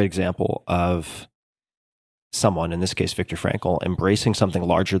also a great example of someone, in this case, Viktor Frankl, embracing something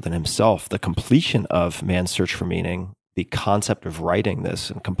larger than himself, the completion of Man's Search for Meaning, the concept of writing this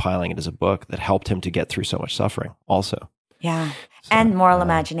and compiling it as a book that helped him to get through so much suffering also. Yeah. So, and moral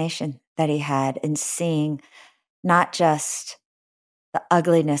imagination that he had in seeing not just the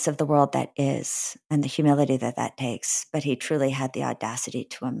ugliness of the world that is and the humility that that takes, but he truly had the audacity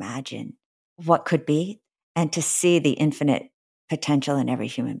to imagine what could be and to see the infinite potential in every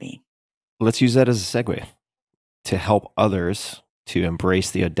human being. Let's use that as a segue to help others to embrace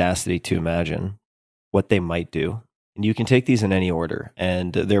the audacity to imagine what they might do. And you can take these in any order,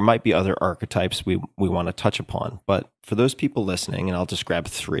 and there might be other archetypes we want to touch upon. But for those people listening, and I'll just grab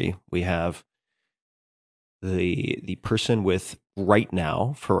three, we have the person with, right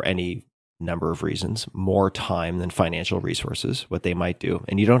now, for any number of reasons, more time than financial resources, what they might do.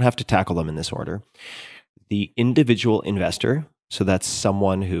 And you don't have to tackle them in this order. The individual investor, so that's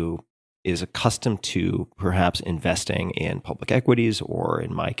someone who is accustomed to perhaps investing in public equities, or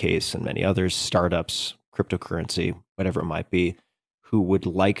in my case and many others, startups, cryptocurrency, whatever it might be, who would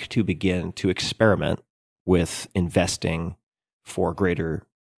like to begin to experiment with investing for greater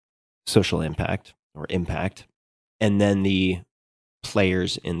social impact or impact. And then the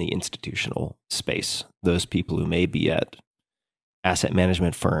players in the institutional space, those people who may be at asset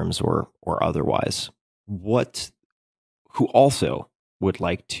management firms or otherwise, who also would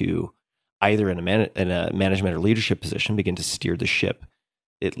like to either in a management or leadership position begin to steer the ship,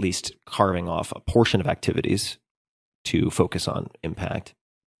 at least carving off a portion of activities to focus on impact,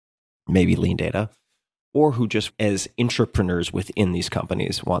 maybe lean data, or who just as entrepreneurs within these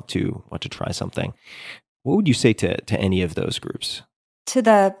companies want to try something. What would you say to any of those groups? To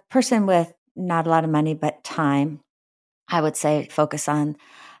the person with not a lot of money, but time, I would say focus on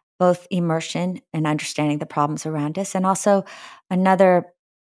both immersion and understanding the problems around us, and also another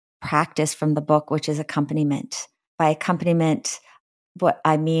practice from the book, which is accompaniment. By accompaniment, what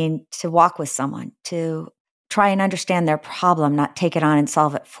I mean to walk with someone, to try and understand their problem, not take it on and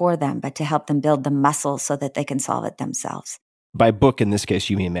solve it for them, but to help them build the muscles so that they can solve it themselves. By book, in this case,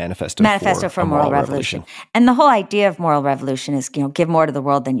 you mean Manifesto for Moral Revolution. And the whole idea of moral revolution is, give more to the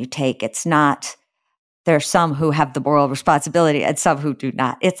world than you take. It's not, there are some who have the moral responsibility and some who do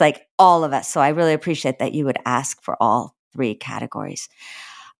not. It's like all of us. So I really appreciate that you would ask for all three categories.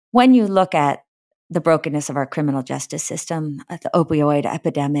 When you look at the brokenness of our criminal justice system, the opioid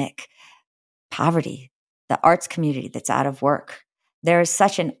epidemic, poverty, the arts community that's out of work, there is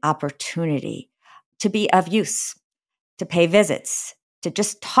such an opportunity to be of use, to pay visits, to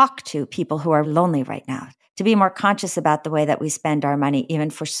just talk to people who are lonely right now, to be more conscious about the way that we spend our money, even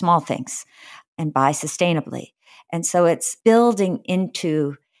for small things, and buy sustainably. And so it's building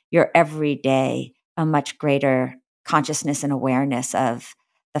into your everyday a much greater consciousness and awareness of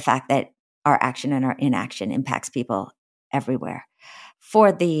the fact that our action and our inaction impacts people everywhere.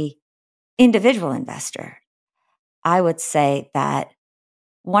 For the individual investor, I would say that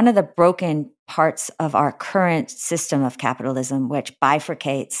one of the broken parts of our current system of capitalism, which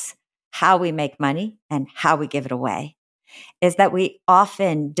bifurcates how we make money and how we give it away, is that we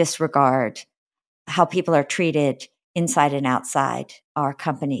often disregard how people are treated inside and outside our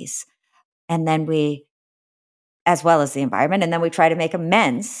companies. And then as well as the environment, and then we try to make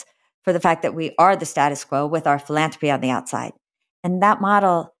amends for the fact that we are the status quo with our philanthropy on the outside. And that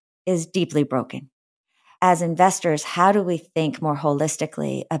model is deeply broken. As investors, how do we think more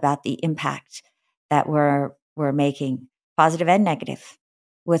holistically about the impact that we're making, positive and negative,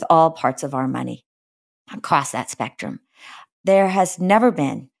 with all parts of our money across that spectrum. There has never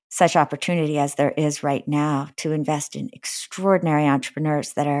been such opportunity as there is right now to invest in extraordinary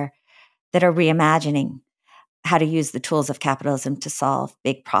entrepreneurs that are reimagining how to use the tools of capitalism to solve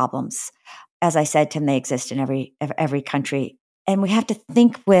big problems. As I said, Tim, they exist in every country. And we have to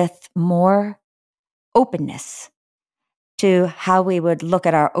think with more openness to how we would look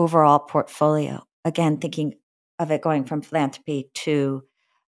at our overall portfolio. Again, thinking of it going from philanthropy to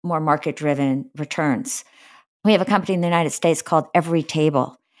more market-driven returns. We have a company in the United States called Every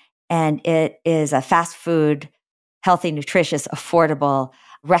Table, and it is a fast food, healthy, nutritious, affordable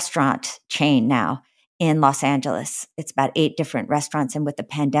restaurant chain now in Los Angeles. It's about 8 different restaurants, and with the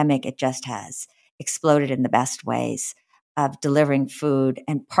pandemic, it just has exploded in the best ways of delivering food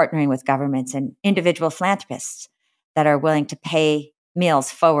and partnering with governments and individual philanthropists that are willing to pay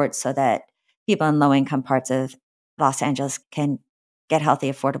meals forward so that people in low-income parts of Los Angeles can get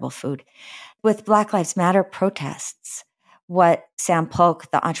healthy, affordable food. With Black Lives Matter protests, what Sam Polk,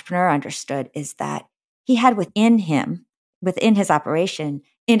 the entrepreneur, understood is that he had within his operation,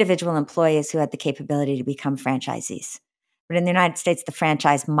 individual employees who had the capability to become franchisees. But in the United States, the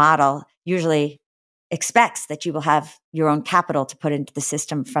franchise model usually expects that you will have your own capital to put into the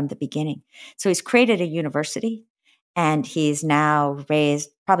system from the beginning. So he's created a university, and he's now raised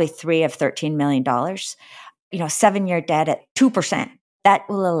probably $3 of $13 million, 7-year debt at 2%. That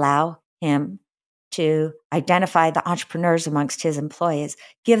will allow him to identify the entrepreneurs amongst his employees,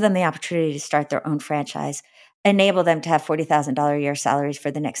 give them the opportunity to start their own franchise, enable them to have $40,000 a year salaries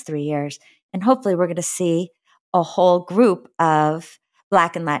for the next 3 years. And hopefully we're going to see a whole group of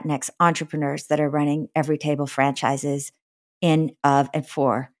Black and Latinx entrepreneurs that are running Every Table franchises in, of, and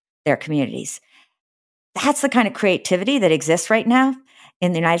for their communities. That's the kind of creativity that exists right now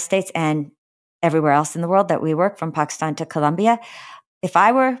in the United States and everywhere else in the world that we work, from Pakistan to Colombia. If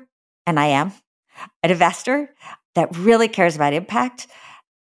I were, and I am, an investor that really cares about impact,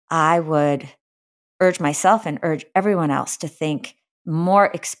 I would urge myself and urge everyone else to think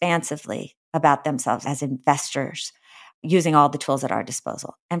more expansively about themselves as investors, using all the tools at our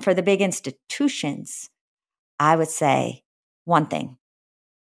disposal. And for the big institutions, I would say one thing,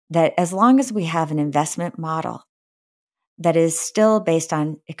 that as long as we have an investment model that is still based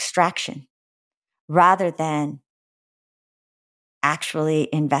on extraction rather than actually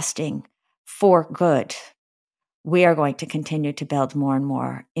investing for good, we are going to continue to build more and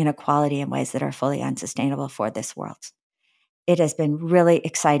more inequality in ways that are fully unsustainable for this world. It has been really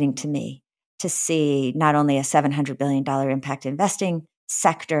exciting to me to see not only a $700 billion impact investing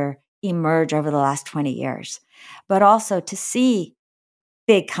sector emerge over the last 20 years, but also to see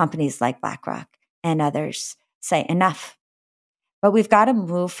big companies like BlackRock and others say enough. But we've got to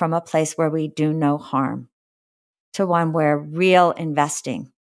move from a place where we do no harm to one where real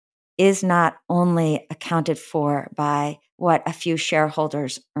investing is not only accounted for by what a few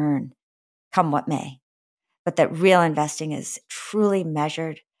shareholders earn, come what may, but that real investing is truly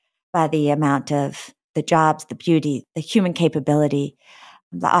measured by the amount of the jobs, the beauty, the human capability,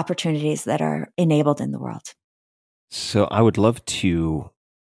 the opportunities that are enabled in the world. So I would love to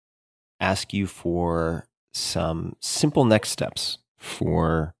ask you for some simple next steps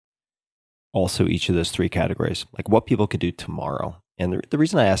for also each of those 3 categories, like what people could do tomorrow. And the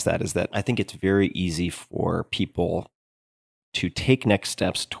reason I ask that is that I think it's very easy for people to take next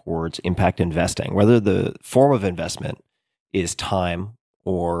steps towards impact investing, whether the form of investment is time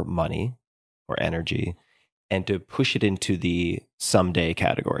or money or energy, and to push it into the someday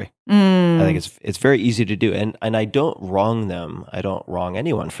category. I think it's very easy to do. And I don't wrong them. I don't wrong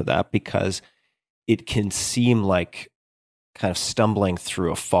anyone for that, because it can seem like kind of stumbling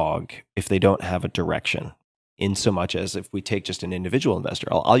through a fog if they don't have a direction. In so much as if we take just an individual investor,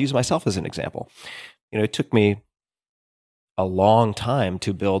 I'll use myself as an example. It took me a long time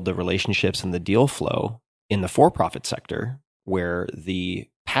to build the relationships and the deal flow in the for-profit sector, where the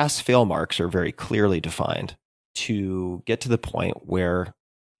pass-fail marks are very clearly defined, to get to the point where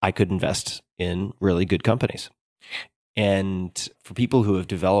I could invest in really good companies. And for people who have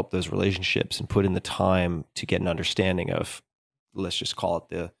developed those relationships and put in the time to get an understanding of, let's just call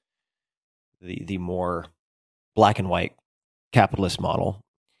it the more black and white capitalist model,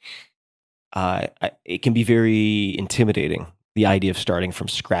 it can be very intimidating, the idea of starting from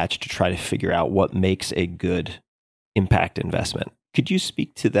scratch to try to figure out what makes a good impact investment. Could you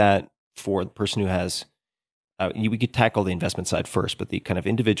speak to that for the person who has, we could tackle the investment side first, but the kind of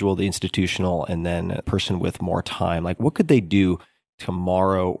individual, the institutional, and then a person with more time, like what could they do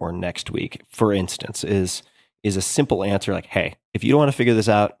tomorrow or next week? For instance, is a simple answer like, hey, if you don't want to figure this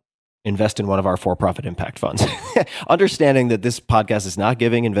out, invest in one of our for-profit impact funds. Understanding that this podcast is not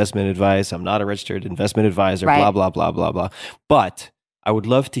giving investment advice. I'm not a registered investment advisor, Right. blah, blah, blah, blah, blah. But I would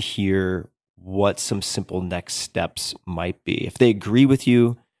love to hear what some simple next steps might be. If they agree with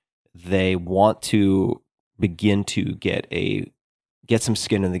you, they want to begin to get some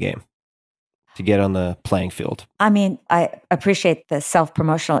skin in the game, to get on the playing field. I mean, I appreciate the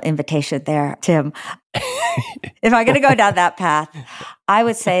self-promotional invitation there, Tim. If I'm going to go down that path, I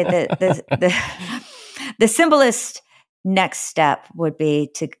would say that the simplest next step would be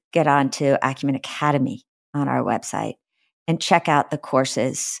to get onto Acumen Academy on our website and check out the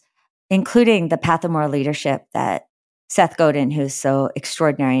courses, including the Path of Moral Leadership that Seth Godin, who's so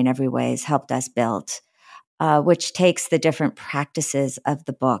extraordinary in every way, has helped us build, which takes the different practices of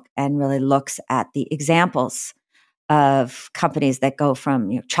the book and really looks at the examples of companies that go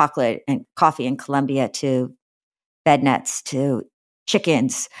from chocolate and coffee in Colombia to bed nets to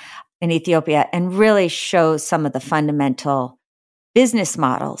chickens in Ethiopia, and really shows some of the fundamental business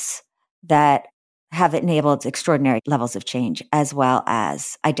models that have enabled extraordinary levels of change, as well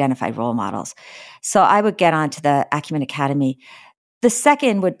as identified role models. So I would get onto the Acumen Academy. The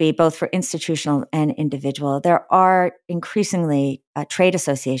second would be both for institutional and individual. There are increasingly trade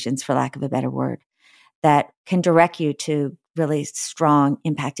associations, for lack of a better word, that can direct you to really strong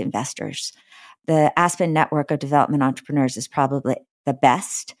impact investors. The Aspen Network of Development Entrepreneurs is probably the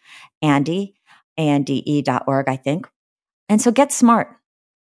best. Andy, ande.org, I think. And so get smart,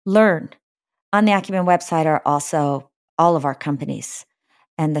 learn. On the Acumen website are also all of our companies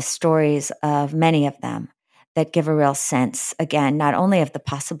and the stories of many of them that give a real sense, again, not only of the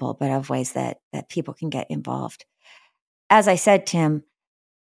possible, but of ways that people can get involved. As I said, Tim,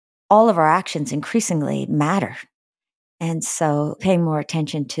 all of our actions increasingly matter. And so paying more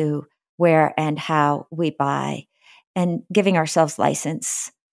attention to where and how we buy and giving ourselves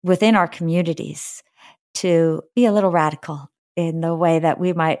license within our communities to be a little radical in the way that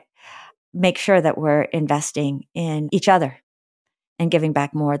we might make sure that we're investing in each other and giving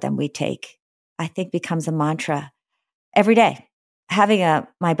back more than we take, I think becomes a mantra every day. Having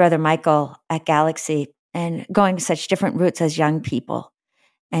my brother Michael at Galaxy and going such different routes as young people,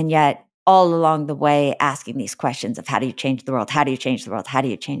 and yet all along the way asking these questions of how do you change the world? How do you change the world? How do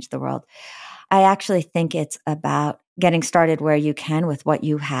you change the world? I actually think it's about getting started where you can with what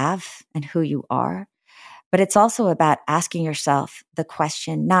you have and who you are. But it's also about asking yourself the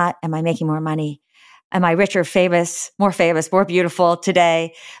question, not, am I making more money? Am I richer, famous, more beautiful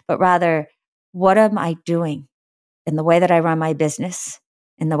today? But rather, what am I doing in the way that I run my business,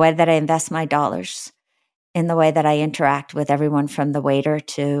 in the way that I invest my dollars, in the way that I interact with everyone from the waiter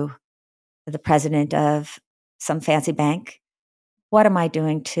to the president of some fancy bank? What am I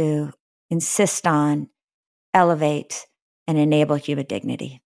doing to insist on, elevate, and enable human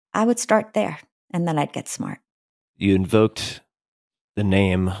dignity? I would start there, and then I'd get smart. You invoked the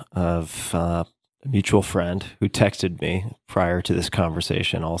name of a mutual friend who texted me prior to this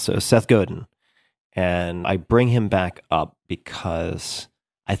conversation also, Seth Godin. And I bring him back up because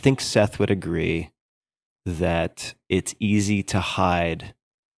I think Seth would agree that it's easy to hide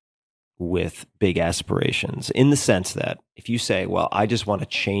with big aspirations, in the sense that if you say, well, I just want to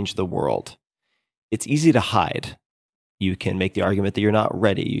change the world, it's easy to hide. You can make the argument that you're not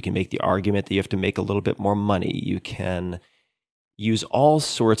ready. You can make the argument that you have to make a little bit more money. You can use all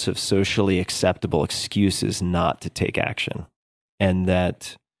sorts of socially acceptable excuses not to take action. And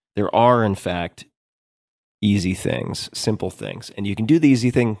that there are, in fact, easy things, simple things. And you can do the easy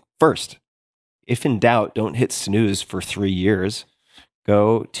thing first. If in doubt, don't hit snooze for 3 years.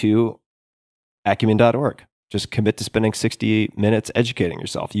 Go to Acumen.org. Just commit to spending 60 minutes educating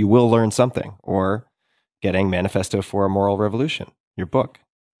yourself. You will learn something. Or getting Manifesto for a Moral Revolution, your book.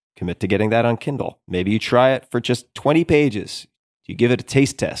 Commit to getting that on Kindle. Maybe you try it for just 20 pages. You give it a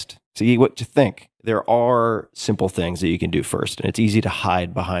taste test. See what you think. There are simple things that you can do first. And it's easy to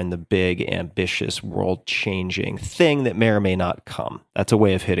hide behind the big, ambitious, world-changing thing that may or may not come. That's a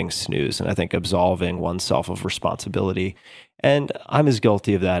way of hitting snooze. And I think absolving oneself of responsibility. And I'm as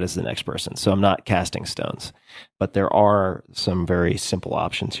guilty of that as the next person. So I'm not casting stones. But there are some very simple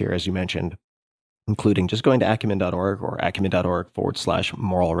options here, as you mentioned, including just going to acumen.org or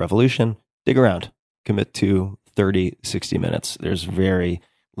acumen.org/moral revolution. Dig around. Commit to 30, 60 minutes. There's very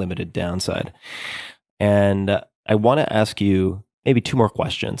limited downside. And I want to ask you maybe 2 more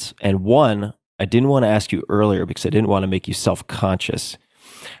questions. And one, I didn't want to ask you earlier because I didn't want to make you self-conscious.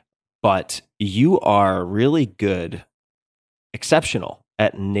 But you are really good, exceptional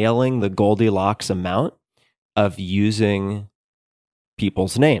at nailing the Goldilocks amount of using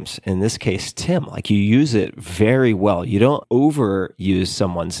people's names. In this case, Tim. Like, you use it very well. You don't overuse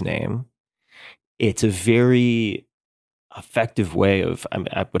someone's name. It's a very effective way of,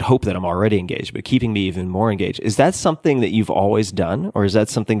 I would hope that I'm already engaged, but keeping me even more engaged. Is that something that you've always done, or is that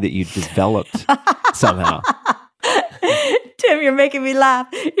something that you developed somehow? Tim, you're making me laugh.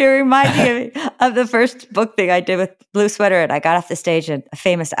 You're reminding me of the first book thing I did with Blue Sweater. And I got off the stage and a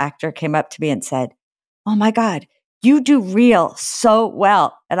famous actor came up to me and said, "Oh my God, you do real so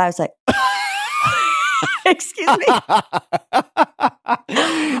well." And I was like, excuse me.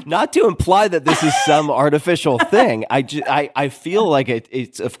 Not to imply that this is some artificial thing. I feel like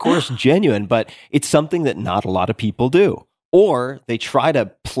it's of course genuine, but it's something that not a lot of people do. Or they try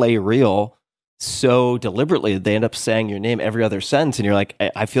to play real so deliberately that they end up saying your name every other sentence, and you're like,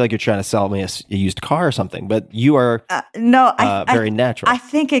 I feel like you're trying to sell me a used car or something. But you are very natural. I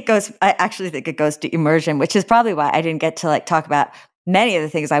actually think it goes to immersion, which is probably why I didn't get to talk about many of the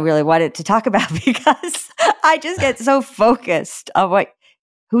things I really wanted to talk about, because I just get so focused on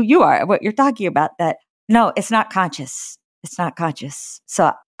who you are, what you're talking about, that no, it's not conscious. It's not conscious.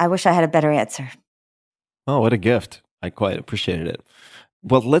 So I wish I had a better answer. Oh, what a gift. I quite appreciated it.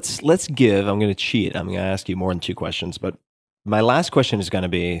 Well, let's give, I'm going to cheat. I'm going to ask you more than 2 questions, but my last question is going to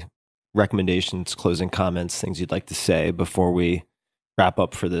be recommendations, closing comments, things you'd like to say before we wrap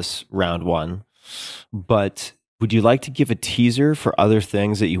up for this round 1. But would you like to give a teaser for other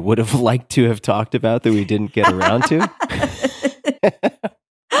things that you would have liked to have talked about that we didn't get around to?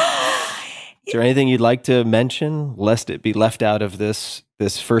 Is there anything you'd like to mention, lest it be left out of this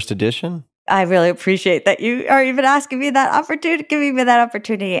first edition? I really appreciate that you are even asking me that opportunity, giving me that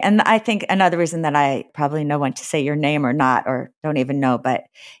opportunity. And I think another reason that I probably know when to say your name or not, or don't even know, but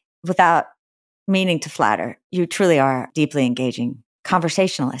without meaning to flatter, you truly are a deeply engaging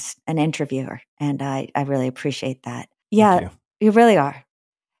conversationalist, an interviewer. And I really appreciate that. Yeah, you really are.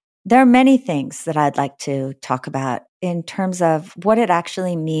 There are many things that I'd like to talk about in terms of what it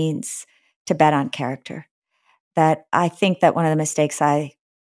actually means to bet on character. That I think that one of the mistakes I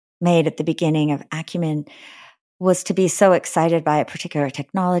made at the beginning of Acumen was to be so excited by a particular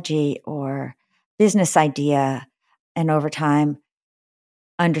technology or business idea, and over time,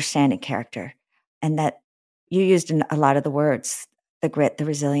 understanding character. And that you used a lot of the words, the grit, the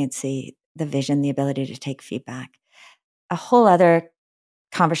resiliency, the vision, the ability to take feedback. A whole other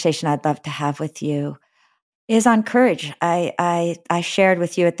conversation I'd love to have with you is on courage. I shared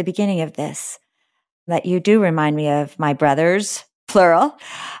with you at the beginning of this that you do remind me of my brothers, plural,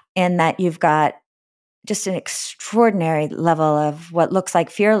 and that you've got just an extraordinary level of what looks like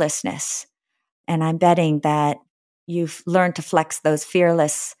fearlessness. And I'm betting that you've learned to flex those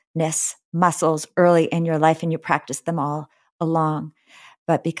fearlessness muscles early in your life, and you practice them all along.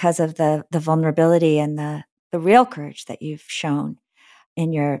 But because of the vulnerability and the real courage that you've shown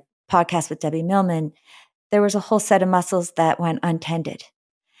in your podcast with Debbie Millman, there was a whole set of muscles that went untended.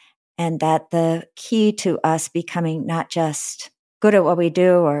 And that the key to us becoming not just good at what we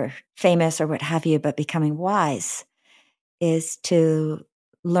do or famous or what have you, but becoming wise is to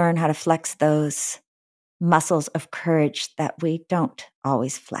learn how to flex those muscles of courage that we don't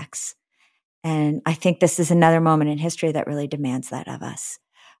always flex. And I think this is another moment in history that really demands that of us.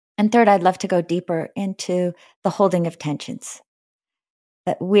 And third, I'd love to go deeper into the holding of tensions.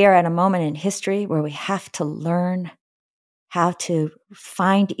 That we are at a moment in history where we have to learn how to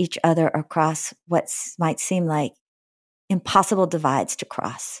find each other across what might seem like impossible divides to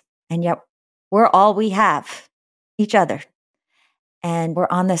cross. And yet we're all we have, each other. And we're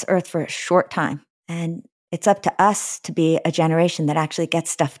on this earth for a short time. And it's up to us to be a generation that actually gets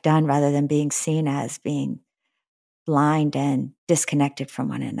stuff done rather than being seen as being blind and disconnected from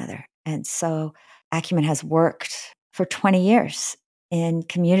one another. And so Acumen has worked for 20 years in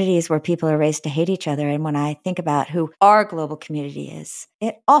communities where people are raised to hate each other. And when I think about who our global community is,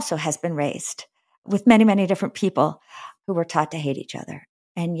 it also has been raised with many, many different people who were taught to hate each other.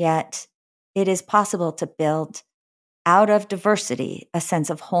 And yet it is possible to build out of diversity a sense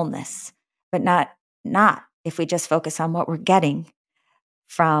of wholeness, but not if we just focus on what we're getting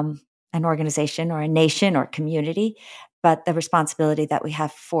from an organization or a nation or community, but the responsibility that we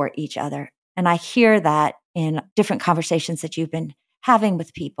have for each other. And I hear that in different conversations that you've been having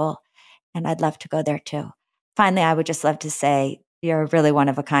with people, and I'd love to go there too. Finally, I would just love to say you're really one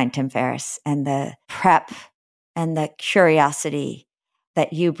of a kind, Tim Ferriss, and the prep and the curiosity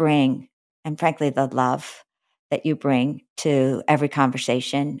that you bring, and frankly, the love that you bring to every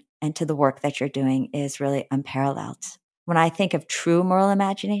conversation and to the work that you're doing is really unparalleled. When I think of true moral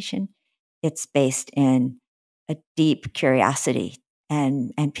imagination, it's based in a deep curiosity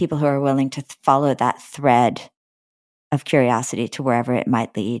and people who are willing to follow that thread of curiosity to wherever it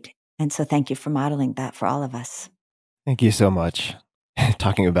might lead. And so thank you for modeling that for all of us. Thank you so much.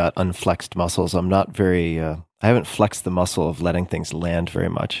 Talking about unflexed muscles, I'm not very, I haven't flexed the muscle of letting things land very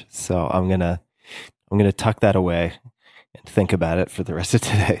much. So I'm going to tuck that away and think about it for the rest of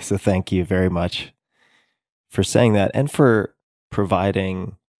today. So thank you very much for saying that and for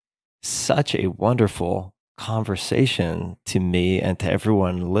providing such a wonderful conversation to me and to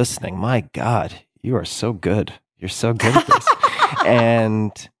everyone listening. My God, you are so good. You're so good at this.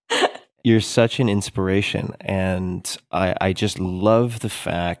 And you're such an inspiration. And I just love the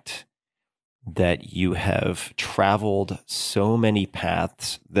fact that you have traveled so many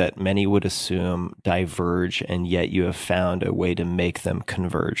paths that many would assume diverge, and yet you have found a way to make them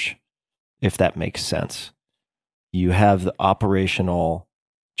converge, if that makes sense. You have the operational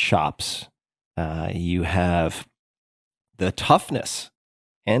chops. You have the toughness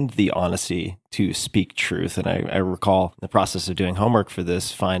and the honesty to speak truth. And I recall in the process of doing homework for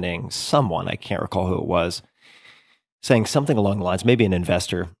this, finding someone, I can't recall who it was, saying something along the lines, maybe an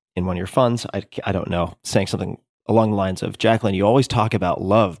investor in one of your funds, I don't know, saying something along the lines of, Jacqueline, you always talk about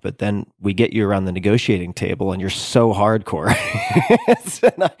love, but then we get you around the negotiating table and you're so hardcore.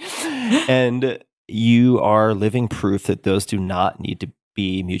 And you are living proof that those do not need to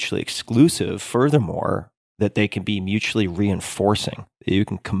be mutually exclusive. Furthermore, that they can be mutually reinforcing. You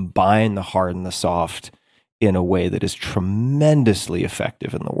can combine the hard and the soft in a way that is tremendously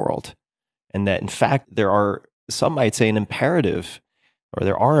effective in the world. And that, in fact, there are, some might say, an imperative, or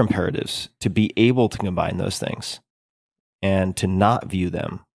there are imperatives to be able to combine those things and to not view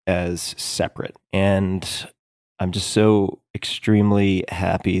them as separate. And I'm just so extremely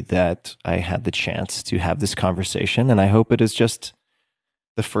happy that I had the chance to have this conversation, and I hope it is just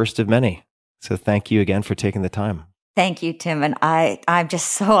the first of many. So thank you again for taking the time. Thank you, Tim. And I'm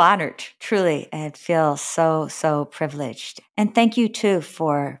just so honored, truly, and feel so privileged. And thank you, too,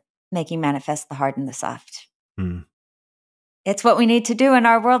 for making manifest the hard and the soft. It's what we need to do in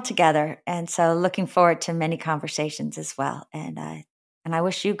our world together. And so looking forward to many conversations as well. And I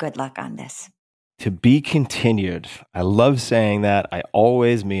wish you good luck on this. To be continued. I love saying that. I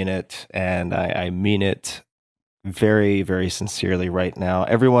always mean it. And I mean it very, very sincerely right now.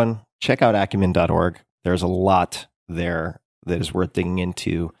 Everyone, check out acumen.org. There's a lot there that is worth digging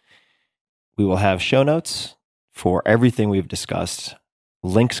into. We will have show notes for everything we've discussed,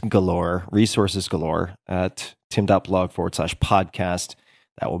 links galore, resources galore at tim.blog/podcast.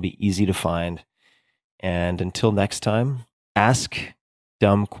 That will be easy to find. And until next time, ask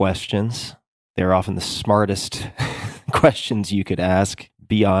dumb questions. They're often the smartest questions you could ask.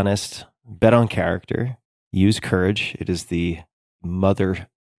 Be honest, bet on character, use courage. It is the mother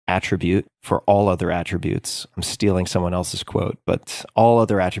attribute for all other attributes. I'm stealing someone else's quote, but all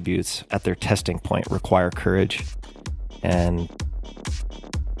other attributes at their testing point require courage. And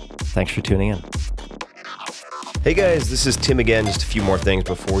thanks for tuning in. Hey guys, this is Tim again. Just a few more things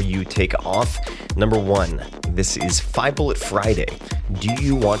before you take off. Number one, this is 5 Bullet Friday. Do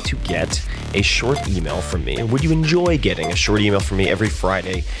you want to get a short email from me? Would you enjoy getting a short email from me every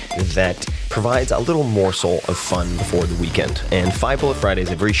Friday that provides a little morsel of fun before the weekend? And 5 Bullet Friday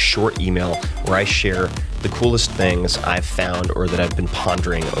is a very short email where I share the coolest things I've found or that I've been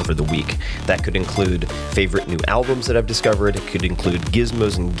pondering over the week. That could include favorite new albums that I've discovered. It could include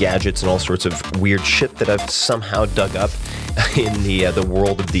gizmos and gadgets and all sorts of weird shit that I've somehow dug up in the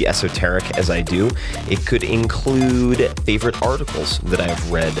world of the esoteric as I do. It could include favorite articles that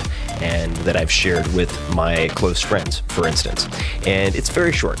I've read and that I've shared with my close friends, for instance. And it's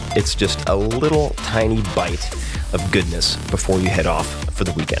very short. It's just a little tiny bite of goodness before you head off for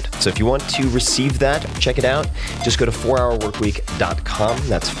the weekend. So if you want to receive that, check it out. Just go to 4hourworkweek.com.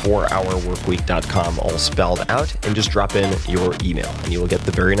 That's 4hourworkweek.com, all spelled out, and just drop in your email and you will get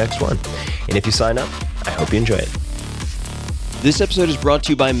the very next one. And if you sign up, I hope you enjoy it. This episode is brought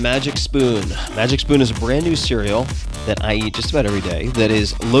to you by Magic Spoon. Magic Spoon is a brand new cereal that I eat just about every day that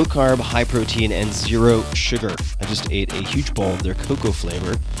is low carb, high protein, and zero sugar. I just ate a huge bowl of their cocoa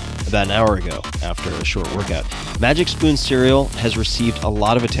flavor about an hour ago after a short workout. Magic Spoon cereal has received a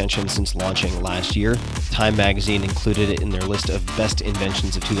lot of attention since launching last year. Time magazine included it in their list of best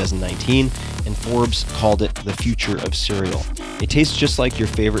inventions of 2019, and Forbes called it the future of cereal. It tastes just like your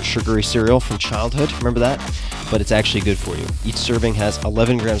favorite sugary cereal from childhood, remember that? But it's actually good for you. Each serving has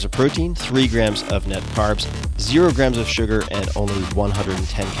 11 grams of protein, 3 grams of net carbs, 0 grams of sugar, and only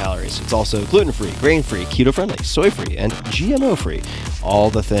 110 calories. It's also gluten-free, grain-free, keto-friendly, soy-free, and GMO-free. All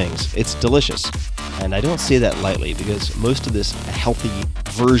the things. It's delicious. And I don't say that lightly because most of this healthy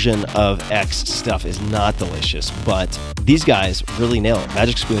version of X stuff is not delicious, but these guys really nail it.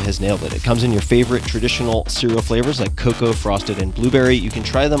 Magic Spoon has nailed it. It comes in your favorite traditional cereal flavors like cocoa, frosted, and blueberry. You can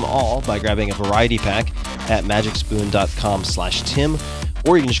try them all by grabbing a variety pack at magicspoon.com/Tim.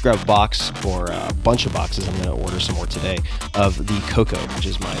 Or you can just grab a box or a bunch of boxes. I'm going to order some more today of the cocoa, which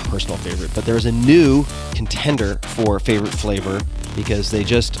is my personal favorite. But there's a new contender for favorite flavor because they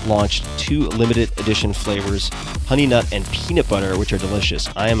just launched 2 limited edition flavors, honey nut and peanut butter, which are delicious.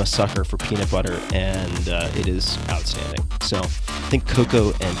 I am a sucker for peanut butter, and it is outstanding. So I think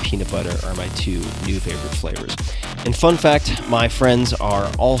cocoa and peanut butter are my 2 new favorite flavors. And fun fact, my friends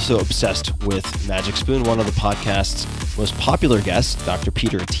are also obsessed with Magic Spoon. One of the podcast's most popular guests, Dr.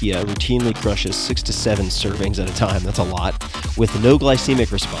 Peter Attia, routinely crushes 6 to 7 servings at a time. That's a lot. With no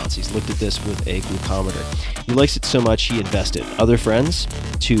glycemic response. He's looked at this with a glucometer. He likes it so much he invested. Other friends,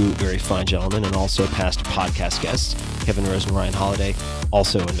 2 very fine gentlemen, and also past podcast guests, Kevin Rose and Ryan Holiday,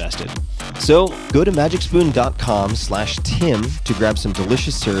 also invested. So go to magicspoon.com/Tim to grab some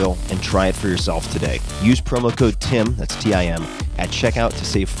delicious cereal and try it for yourself today. Use promo code TIM, that's TIM, at checkout to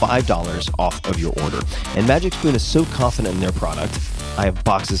save $5 off of your order. And Magic Spoon is so confident in their product, I have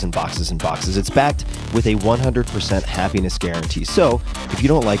boxes and boxes and boxes. It's backed with a 100% happiness guarantee. So if you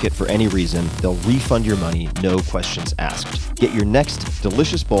don't like it for any reason, they'll refund your money, no questions asked. Get your next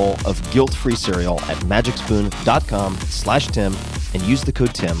delicious bowl of guilt-free cereal at magicspoon.com/Tim and use the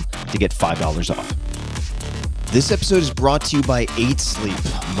code TIM to get $5 off. This episode is brought to you by 8 Sleep.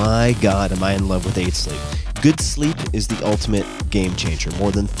 My God, am I in love with 8 Sleep. Good sleep is the ultimate game changer.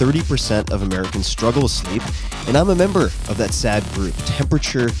 More than 30% of Americans struggle with sleep, and I'm a member of that sad group.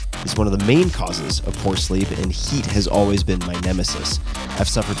 Temperature is one of the main causes of poor sleep, and heat has always been my nemesis. I've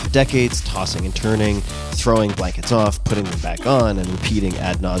suffered for decades, tossing and turning, throwing blankets off, putting them back on, and repeating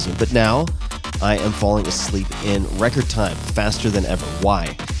ad nauseum. But now, I am falling asleep in record time, faster than ever.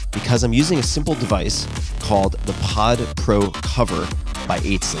 Why? Because I'm using a simple device called the Pod Pro Cover by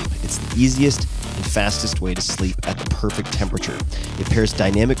 8 Sleep. It's the easiest and fastest way to sleep at the perfect temperature. It pairs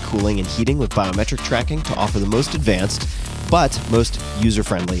dynamic cooling and heating with biometric tracking to offer the most advanced but most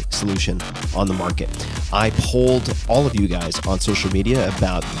user-friendly solution on the market. I polled all of you guys on social media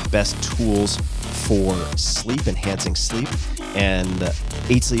about the best tools for sleep, enhancing sleep, and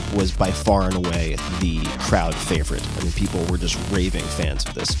 8 Sleep was by far and away the crowd favorite. I mean, people were just raving fans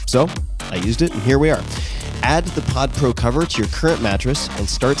of this. So I used it, and here we are. Add the Pod Pro cover to your current mattress and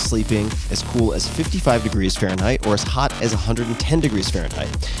start sleeping as cool as 55 degrees Fahrenheit or as hot as 110 degrees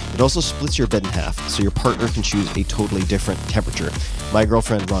Fahrenheit. It also splits your bed in half, so your partner can choose a totally different temperature. My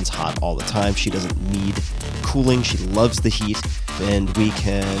girlfriend runs hot all the time. She doesn't need cooling. She loves the heat, and we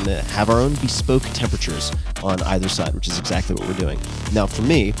can have our own bespoke temperatures on either side, which is exactly what we're doing. Now, for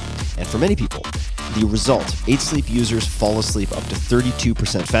me, and for many people, the result, 8 Sleep users fall asleep up to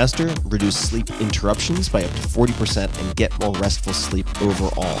 32% faster, reduce sleep interruptions by up to 40%, and get more restful sleep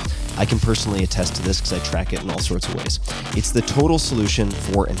overall. I can personally attest to this because I track it in all sorts of ways. It's the total solution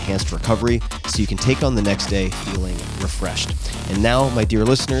for enhanced recovery, so you can take on the next day feeling refreshed. And now, my dear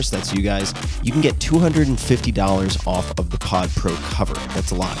listeners, that's you guys, you can get $250 off of the Pod Pro cover.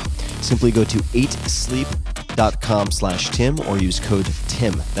 That's a lot. Simply go to 8sleep.com/Tim or use code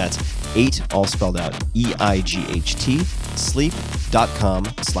TIM. That's 8, all spelled out, EIGHT,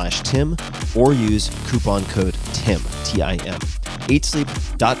 sleep.com/Tim, or use coupon code TIM, TIM.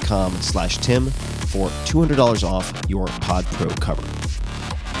 8sleep.com/Tim for $200 off your Pod Pro cover.